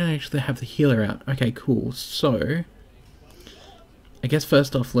 Oh, you don't actually have the healer out. Okay, cool. So, I guess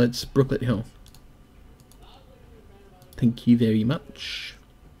first off, let's Brooklet Hill. Thank you very much.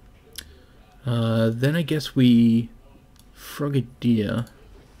 Then I guess we Frogadier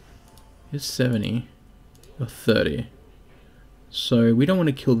is 70 or 30. So we don't want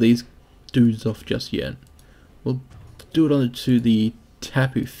to kill these dudes off just yet. We'll do it onto the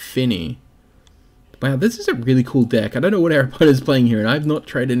Tapu Lele. Wow, this is a really cool deck. I don't know what our opponent is playing here, and I've not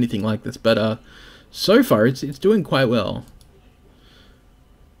tried anything like this, but so far it's doing quite well.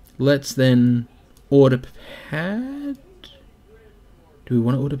 Let's then Order Pad. Do we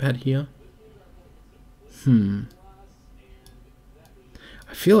want to Order Pad here? I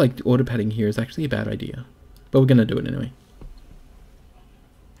feel like Order Padding here is actually a bad idea, but we're gonna do it anyway.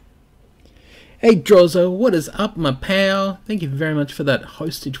 Hey Drozo, what is up, my pal? Thank you very much for that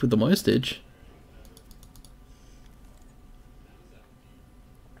hostage with the mostage.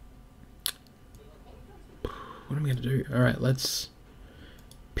 What am I gonna do? Alright, let's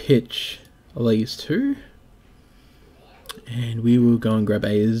pitch these two. And we will go and grab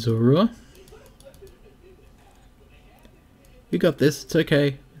a Zorua. We got this, it's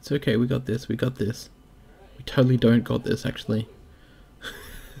okay. It's okay, we got this, we got this. We totally don't got this, actually.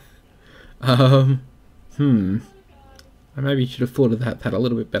 I maybe should have thought of that a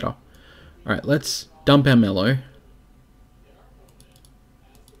little bit better. Alright, let's dump our Mallow.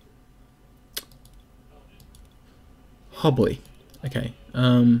 Hobbly. Okay,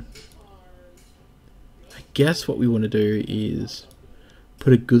 I guess what we want to do is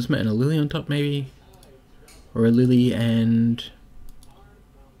put a Guzma and a Lillie on top, maybe? Or a Lillie and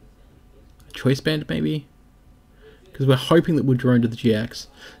a Choice Band, maybe? Because we're hoping that we'll draw into the GX.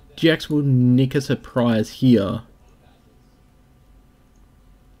 GX will nick us a prize here.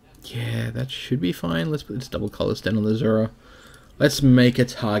 Yeah, that should be fine. Let's put this double color stand on the Zorua. Let's make a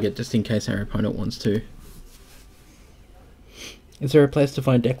target just in case our opponent wants to. Is there a place to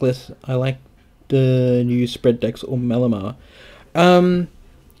find deck lists? I like the new spread decks or Malamar.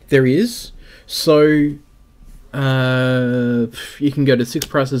 There is. So you can go to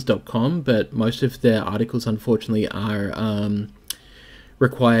sixprices.com, but most of their articles unfortunately are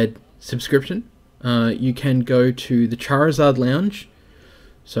required subscription. You can go to the Charizard Lounge.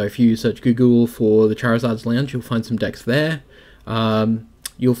 So if you search Google for the Charizard's Lounge, you'll find some decks there.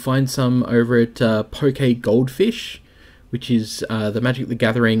 You'll find some over at Poke Goldfish, which is the Magic the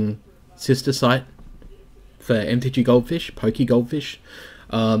Gathering sister site for MTG Goldfish, Poke Goldfish.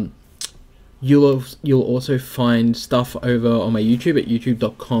 You'll also find stuff over on my YouTube at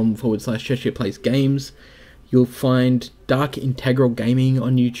youtube.com/Cheshire Plays Games. You'll find Dark Integral Gaming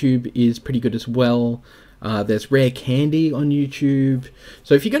on YouTube is pretty good as well. There's Rare Candy on YouTube.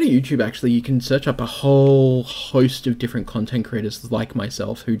 So if you go to YouTube, actually, you can search up a whole host of different content creators like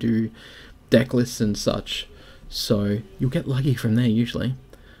myself who do deck lists and such. So you'll get lucky from there usually.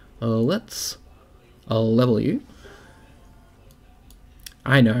 I'll level you.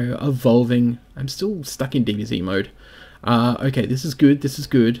 I know, evolving. I'm still stuck in DBZ mode. Okay, this is good, this is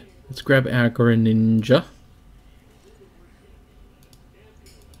good. Let's grab our Greninja.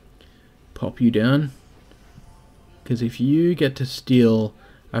 Pop you down. Because if you get to steal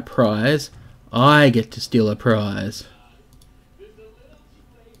a prize, I get to steal a prize.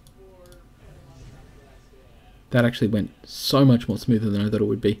 That actually went so much more smoother than I thought it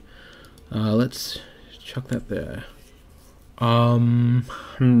would be. Let's chuck that there.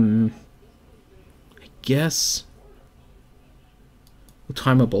 I guess we'll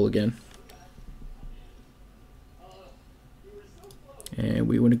time a ball again. And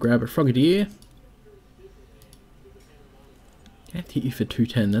we want to grab a Frogadier. I have to hit you for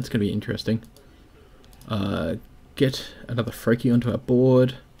 210, that's going to be interesting. Get another Froakie onto our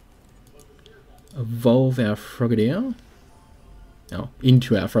board. Evolve our Frogadier. Oh,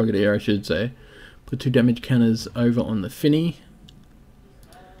 into our Frogadier, I should say. Put 2 damage counters over on the Finny.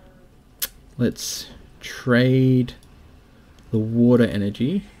 Let's trade the Water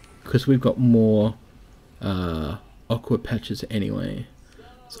Energy, because we've got more Aqua Patches anyway.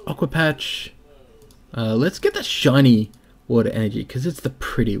 So Aqua Patch. Let's get the shiny Water Energy, because it's the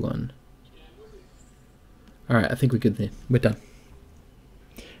pretty one. Alright, I think we're good there. We're done.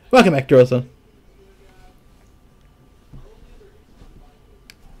 Welcome back, Drawson.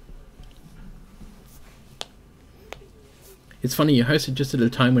 It's funny, you hosted just at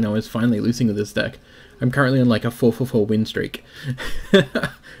a time when I was finally losing with this deck. I'm currently on like a 4-for-4 win streak.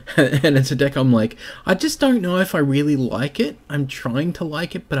 And it's a deck I'm like, I just don't know if I really like it. I'm trying to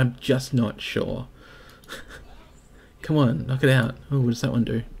like it, but I'm just not sure. Come on, knock it out. Oh, what does that one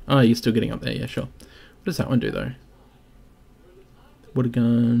do? Oh, you're still getting up there, yeah, sure. What does that one do, though? Water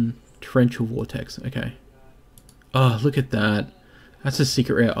Gun, Torrential Vortex, okay. Oh, look at that. That's a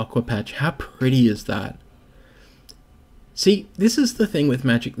secret rare Aqua Patch. How pretty is that? See, this is the thing with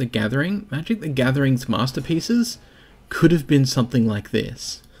Magic the Gathering. Magic the Gathering's masterpieces could have been something like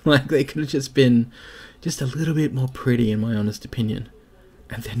this. Like, they could have just been just a little bit more pretty, in my honest opinion.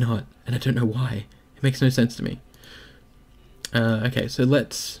 And they're not, and I don't know why. It makes no sense to me. Okay, so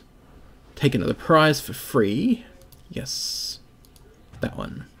let's take another prize for free. Yes, that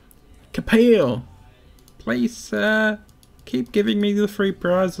one. Capel! Please, keep giving me the free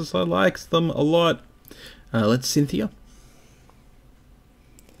prizes. I like them a lot. Let's Cynthia.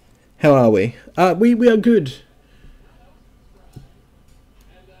 How are we? We are good.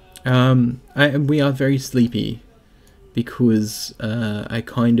 We are very sleepy because I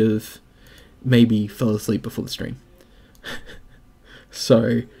kind of maybe fell asleep before the stream.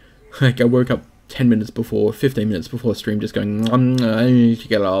 So, like, I woke up 10 minutes before, 15 minutes before stream, just going, I need to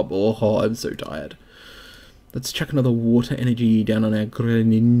get up. Oh, I'm so tired. Let's chuck another Water Energy down on our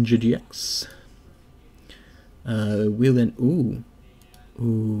Greninja-GX. We'll then,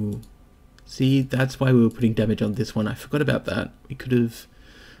 ooh. See, that's why we were putting damage on this one. I forgot about that. We could have...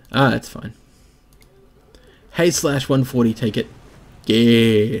 it's fine. Hey, /140, take it.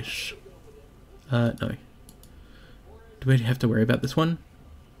 Yes. No. Do we have to worry about this one?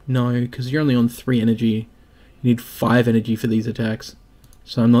 No, because you're only on 3 energy. You need 5 energy for these attacks.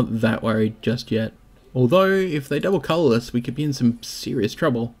 So I'm not that worried just yet. Although, if they double colorless, we could be in some serious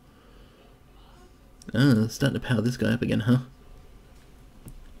trouble. Starting to power this guy up again, huh?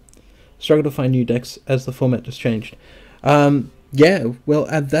 Struggle to find new decks as the format just changed. Yeah, well,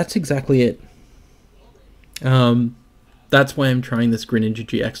 that's exactly it. That's why I'm trying this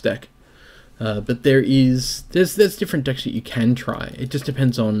Greninja-GX deck. But there's different decks that you can try. It just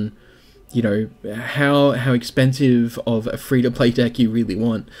depends on, you know, how expensive of a free-to-play deck you really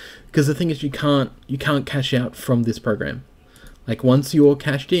want. Because the thing is, you can't cash out from this program. Like, once you're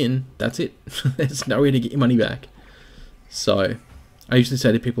cashed in, that's it. There's no way to get your money back. So, I usually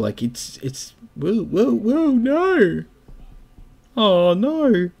say to people, like, whoa, no! Oh,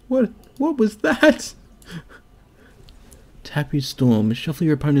 no! What was that? Tapu Storm. Shuffle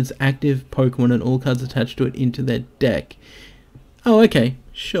your opponent's active Pokemon and all cards attached to it into their deck. Oh, okay.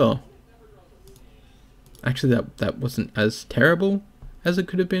 Sure. Actually, that wasn't as terrible as it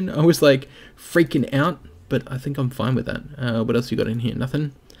could have been. I was like freaking out, but I think I'm fine with that. What else you got in here?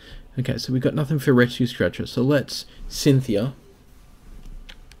 Nothing? Okay, so we've got nothing for Rescue Stretcher. So let's Cynthia.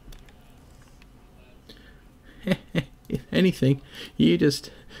 If anything, you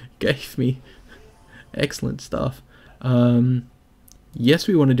just gave me excellent stuff. Yes,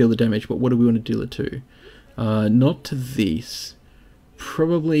 we want to deal the damage, but what do we want to deal it to? Not to this.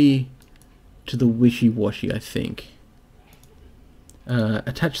 Probably to the wishy-washy, I think.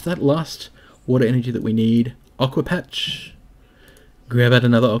 Attach that last water energy that we need. Aqua Patch. Grab out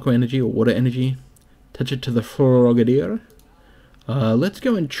another Aqua Energy or Water Energy. Touch it to the Frogadier. Let's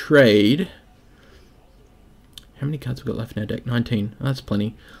go and trade. How many cards we got left in our deck? 19. Oh, that's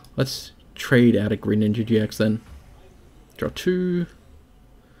plenty. Let's trade out a Greninja-GX then. Draw 2.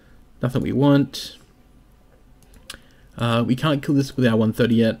 Nothing we want. We can't kill this with our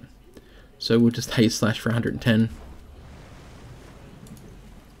 130 yet. So we'll just haste slash for 110.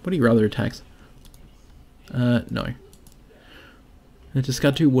 What do you rather attacks? No.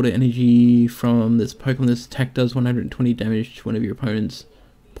 Discard 2 water energy from this Pokemon. This attack does 120 damage to one of your opponent's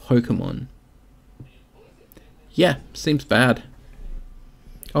Pokemon. Yeah, seems bad.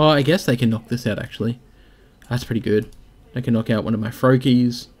 Oh, I guess they can knock this out actually. That's pretty good. They can knock out one of my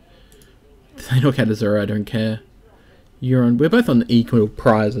Froakies. If they knock out a Zorua, I don't care. We're both on equal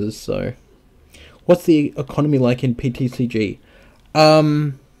prizes, so. What's the economy like in PTCG?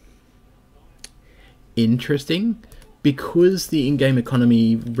 Interesting. Because the in-game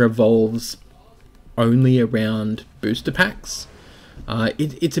economy revolves only around booster packs,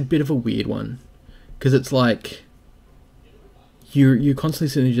 it's a bit of a weird one. Because it's like, you're constantly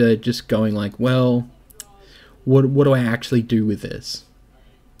sitting there just going like, well, what do I actually do with this?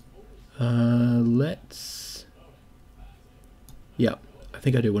 Yeah, I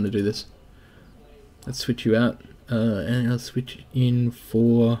think I do want to do this. Let's switch you out, and I'll switch in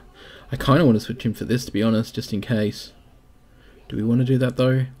for, I kind of want to switch in for this, to be honest, just in case. Do we want to do that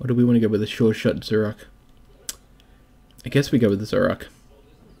though, or do we want to go with a sure shot Zoroark? I guess we go with the Zoroark.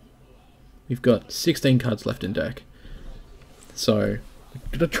 We've got 16 cards left in deck, so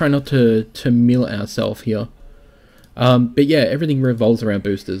we've got to try not to mill ourselves here. But yeah, everything revolves around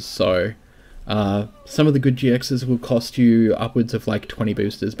boosters, so some of the good GXs will cost you upwards of like 20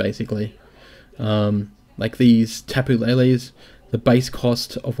 boosters basically. Like these Tapu Lele-s, the base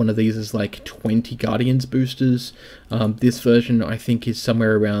cost of one of these is like 20 Guardians boosters. This version I think is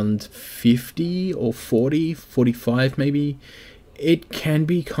somewhere around 50 or 40, 45 maybe. It can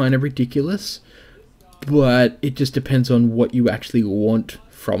be kind of ridiculous, but it just depends on what you actually want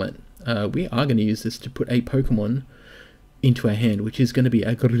from it. We are going to use this to put a Pokemon into our hand, which is going to be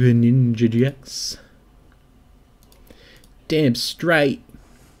a Greninja-GX. Damn straight.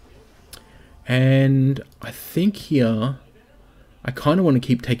 And I think here, I kind of want to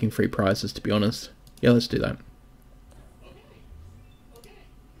keep taking free prizes, to be honest. Yeah, let's do that.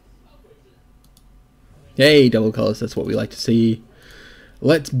 Yay, double colors, that's what we like to see.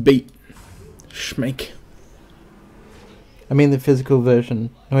 Let's beat Schmake. I mean the physical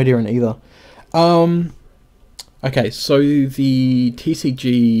version. No idea on either. Okay, so the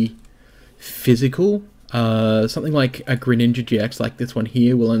TCG physical, something like a Greninja-GX like this one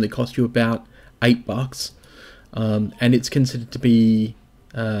here will only cost you about $8. And it's considered to be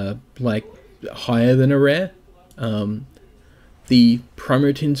like higher than a rare. The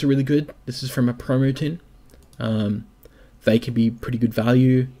promo tins are really good. This is from a promo tin. They can be pretty good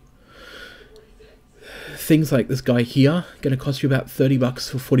value. Things like this guy here going to cost you about $30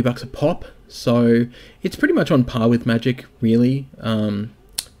 or $40 a pop. So it's pretty much on par with Magic, really.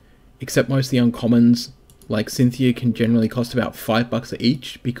 Except most of the uncommons, like Cynthia, can generally cost about $5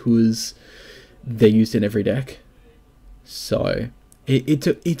 each because they're used in every deck. So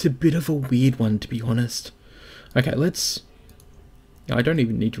it's a bit of a weird one, to be honest. Okay, let's. I don't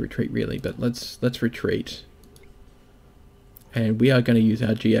even need to retreat really, but let's retreat. And we are going to use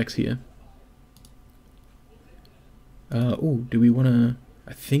our GX here. Oh, do we want to?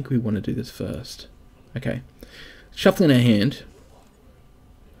 I think we want to do this first. Okay, shuffling our hand.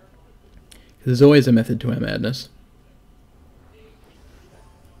 There's always a method to our madness.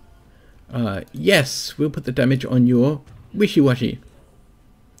 Yes, we'll put the damage on your wishy-washy.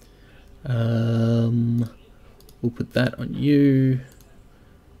 We'll put that on you.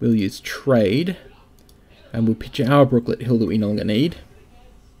 We'll use trade. And we'll pitch our Brooklet Hill that we no longer need.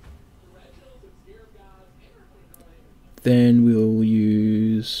 Then we'll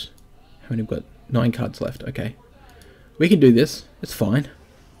use... How many? We've got 9 cards left. Okay. We can do this. It's fine.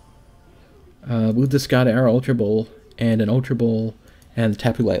 We'll discard our Ultra Ball and an Ultra Ball and the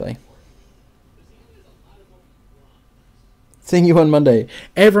Tapu Lele. Seeing you on Monday.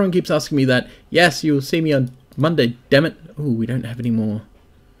 Everyone keeps asking me that. Yes, you'll see me on Monday, damn it. Oh, we don't have any more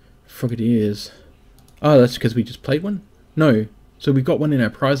Frogadiers. Oh, that's because we just played one? No. So we've got one in our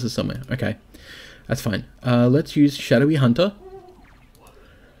prizes somewhere. Okay. That's fine. Let's use Shadowy Hunter.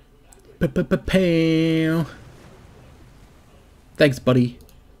 Thanks, buddy.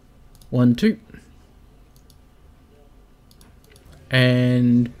 1, 2.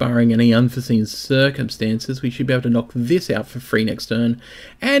 And barring any unforeseen circumstances, we should be able to knock this out for free next turn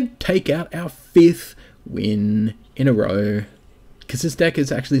and take out our 5th win in a row. Because this deck is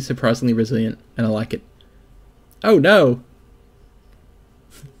actually surprisingly resilient and I like it. Oh no!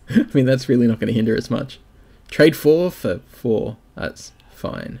 I mean, that's really not going to hinder us much. Trade 4 for 4. That's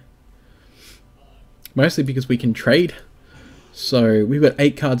fine. Mostly because we can trade. So we've got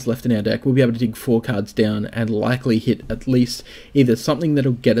 8 cards left in our deck. We'll be able to dig 4 cards down and likely hit at least either something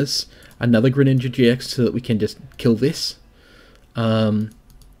that'll get us another Greninja-GX so that we can just kill this,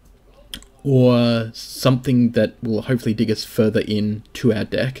 or something that will hopefully dig us further into our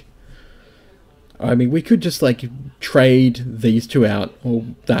deck. I mean, we could just like trade these 2 out, or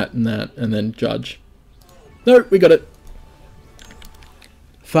that, and then judge. No, we got it.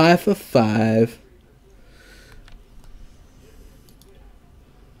 5 for 5.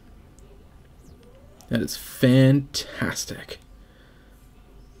 That is fantastic.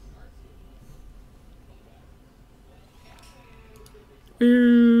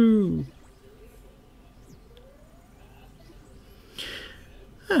 Ooh.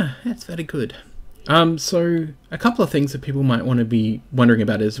 That's very good. So a couple of things that people might want to be wondering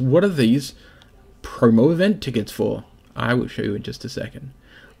about is, what are these promo event tickets for? I will show you in just a second.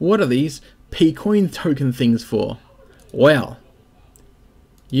 What are these P-Coin token things for? Well,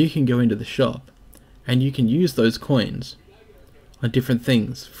 you can go into the shop and you can use those coins on different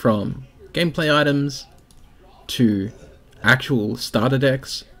things, from gameplay items to actual starter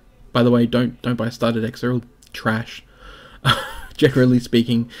decks. By the way, don't buy starter decks, they're all trash. Generally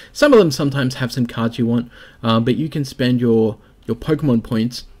speaking, some of them sometimes have some cards you want, but you can spend your Pokemon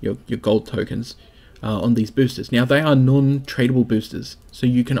points, your gold tokens, on these boosters. Now, they are non-tradable boosters, so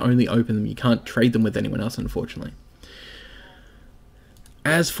you can only open them. You can't trade them with anyone else, unfortunately.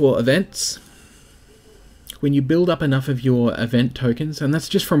 As for events, when you build up enough of your event tokens, and that's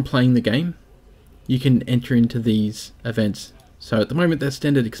just from playing the game, you can enter into these events. So at the moment they're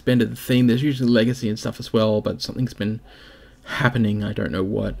standard, expanded, theme. There's usually legacy and stuff as well, but something's been happening, I don't know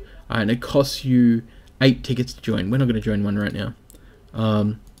what. And it costs you 8 tickets to join. We're not going to join one right now.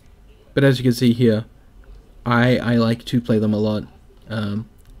 But as you can see here, I like to play them a lot. A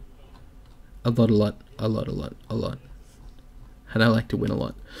lot. And I like to win a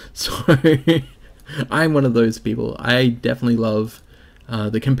lot. So I'm one of those people. I definitely love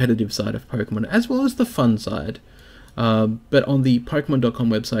the competitive side of Pokemon, as well as the fun side. But on the Pokemon.com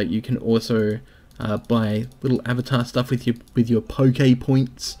website, you can also buy little avatar stuff with your Poke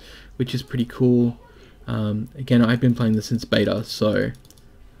points, which is pretty cool. Again, I've been playing this since beta, so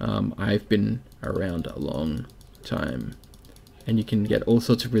I've been around a long time, and you can get all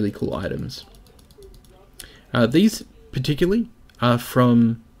sorts of really cool items. These particularly are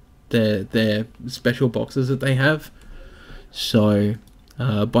from their special boxes that they have, so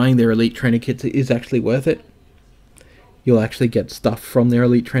buying their Elite Trainer kits is actually worth it. You'll actually get stuff from their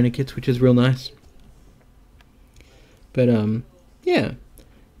Elite Trainer kits, which is real nice. But yeah,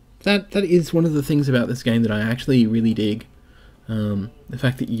 that is one of the things about this game that I actually really dig. The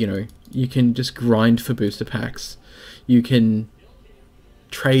fact that, you know, you can just grind for booster packs, you can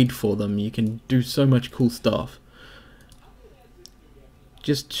trade for them, you can do so much cool stuff.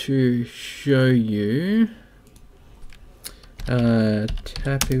 Just to show you,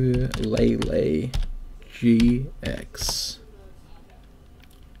 Tapu Lele-GX.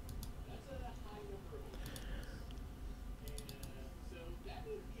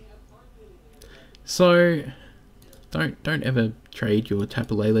 So don't ever trade your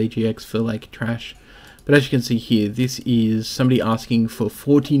Tapu Lele-GX for like trash. But as you can see here, this is somebody asking for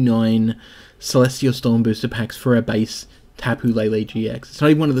 49 Celestial Storm booster packs for a base Tapu Lele-GX. It's not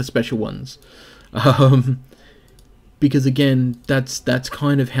even one of the special ones. Because again, that's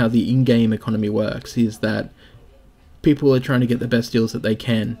kind of how the in-game economy works, is that people are trying to get the best deals that they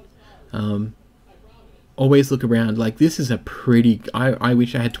can. Always look around. Like, this is a pretty... I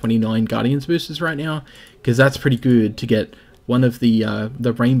wish I had 29 Guardians boosters right now, because that's pretty good to get one of the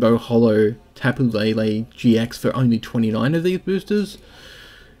Rainbow Hollow Tapu Lele-GX for only 29 of these boosters.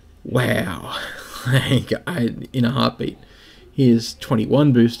 Wow. In a heartbeat. Here's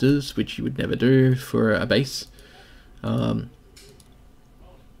 21 boosters, which you would never do for a base. If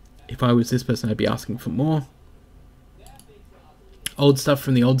I was this person, I'd be asking for more. old stuff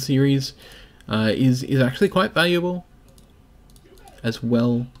from the old series is actually quite valuable as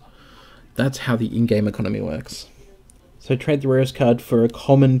well. That's how the in-game economy works. So trade the rarest card for a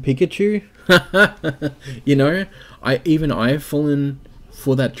common Pikachu. You know, I've fallen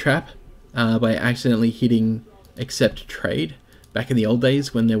for that trap by accidentally hitting accept trade back in the old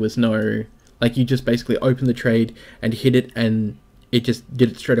days when there was no, like, you just basically open the trade and hit it and it just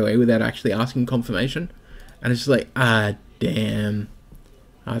did it straight away without actually asking confirmation. And it's just like, ah, damn.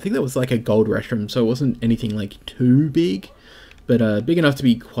 I think that was like a gold restroom, so it wasn't anything like too big, but big enough to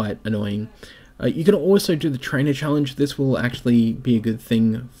be quite annoying. You can also do the trainer challenge. This will actually be a good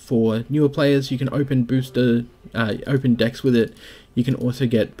thing for newer players. You can open open decks with it. You can also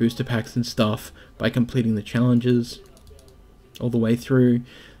get booster packs and stuff by completing the challenges all the way through.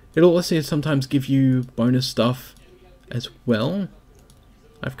 It'll also sometimes give you bonus stuff as well.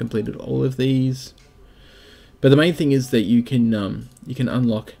 I've completed all of these. But the main thing is that you can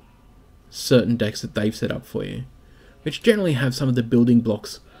unlock certain decks that they've set up for you, which generally have some of the building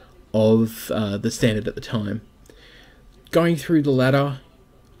blocks of the standard at the time. Going through the ladder,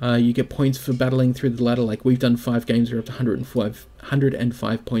 you get points for battling through the ladder. Like, we've done 5 games, we're up to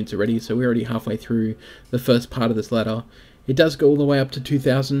 105 points already, so we're already halfway through the first part of this ladder. It does go all the way up to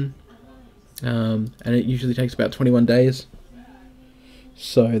 2,000, and it usually takes about 21 days.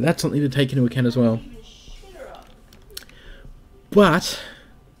 So that's something to take into account as well. But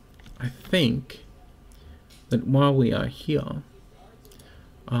I think that while we are here,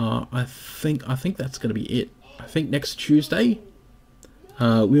 I think that's going to be it. I think next Tuesday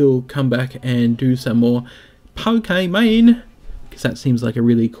we'll come back and do some more Pokémon, because that seems like a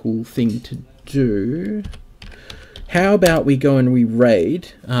really cool thing to do. How about we go and we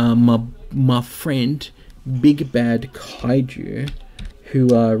raid my friend Big Bad Kaiju,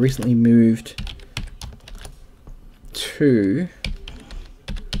 who recently moved to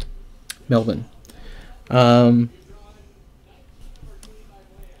Melbourne. Kaiju,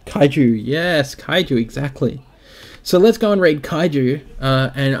 yes, Kaiju, exactly. So let's go and raid Kaiju,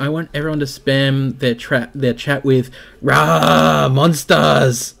 and I want everyone to spam their chat with "Rah,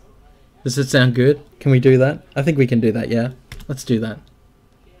 monsters!" Does it sound good? Can we do that? I think we can do that, yeah? Let's do that.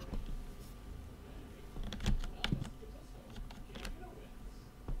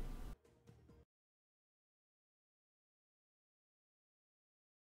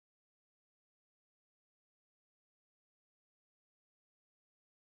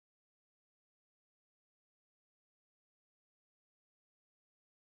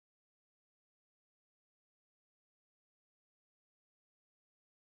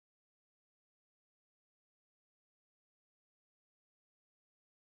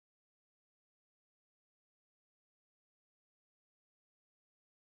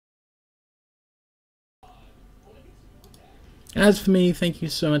 As for me, thank you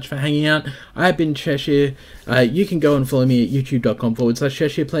so much for hanging out. I've been Cheshire. You can go and follow me at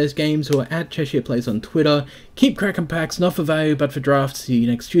youtube.com/Cheshire Plays Games or at Cheshire Plays on Twitter. Keep cracking packs, not for value, but for drafts. See you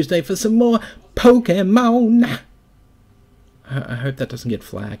next Tuesday for some more Pokemon. I hope that doesn't get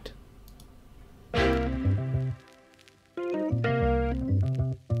flagged.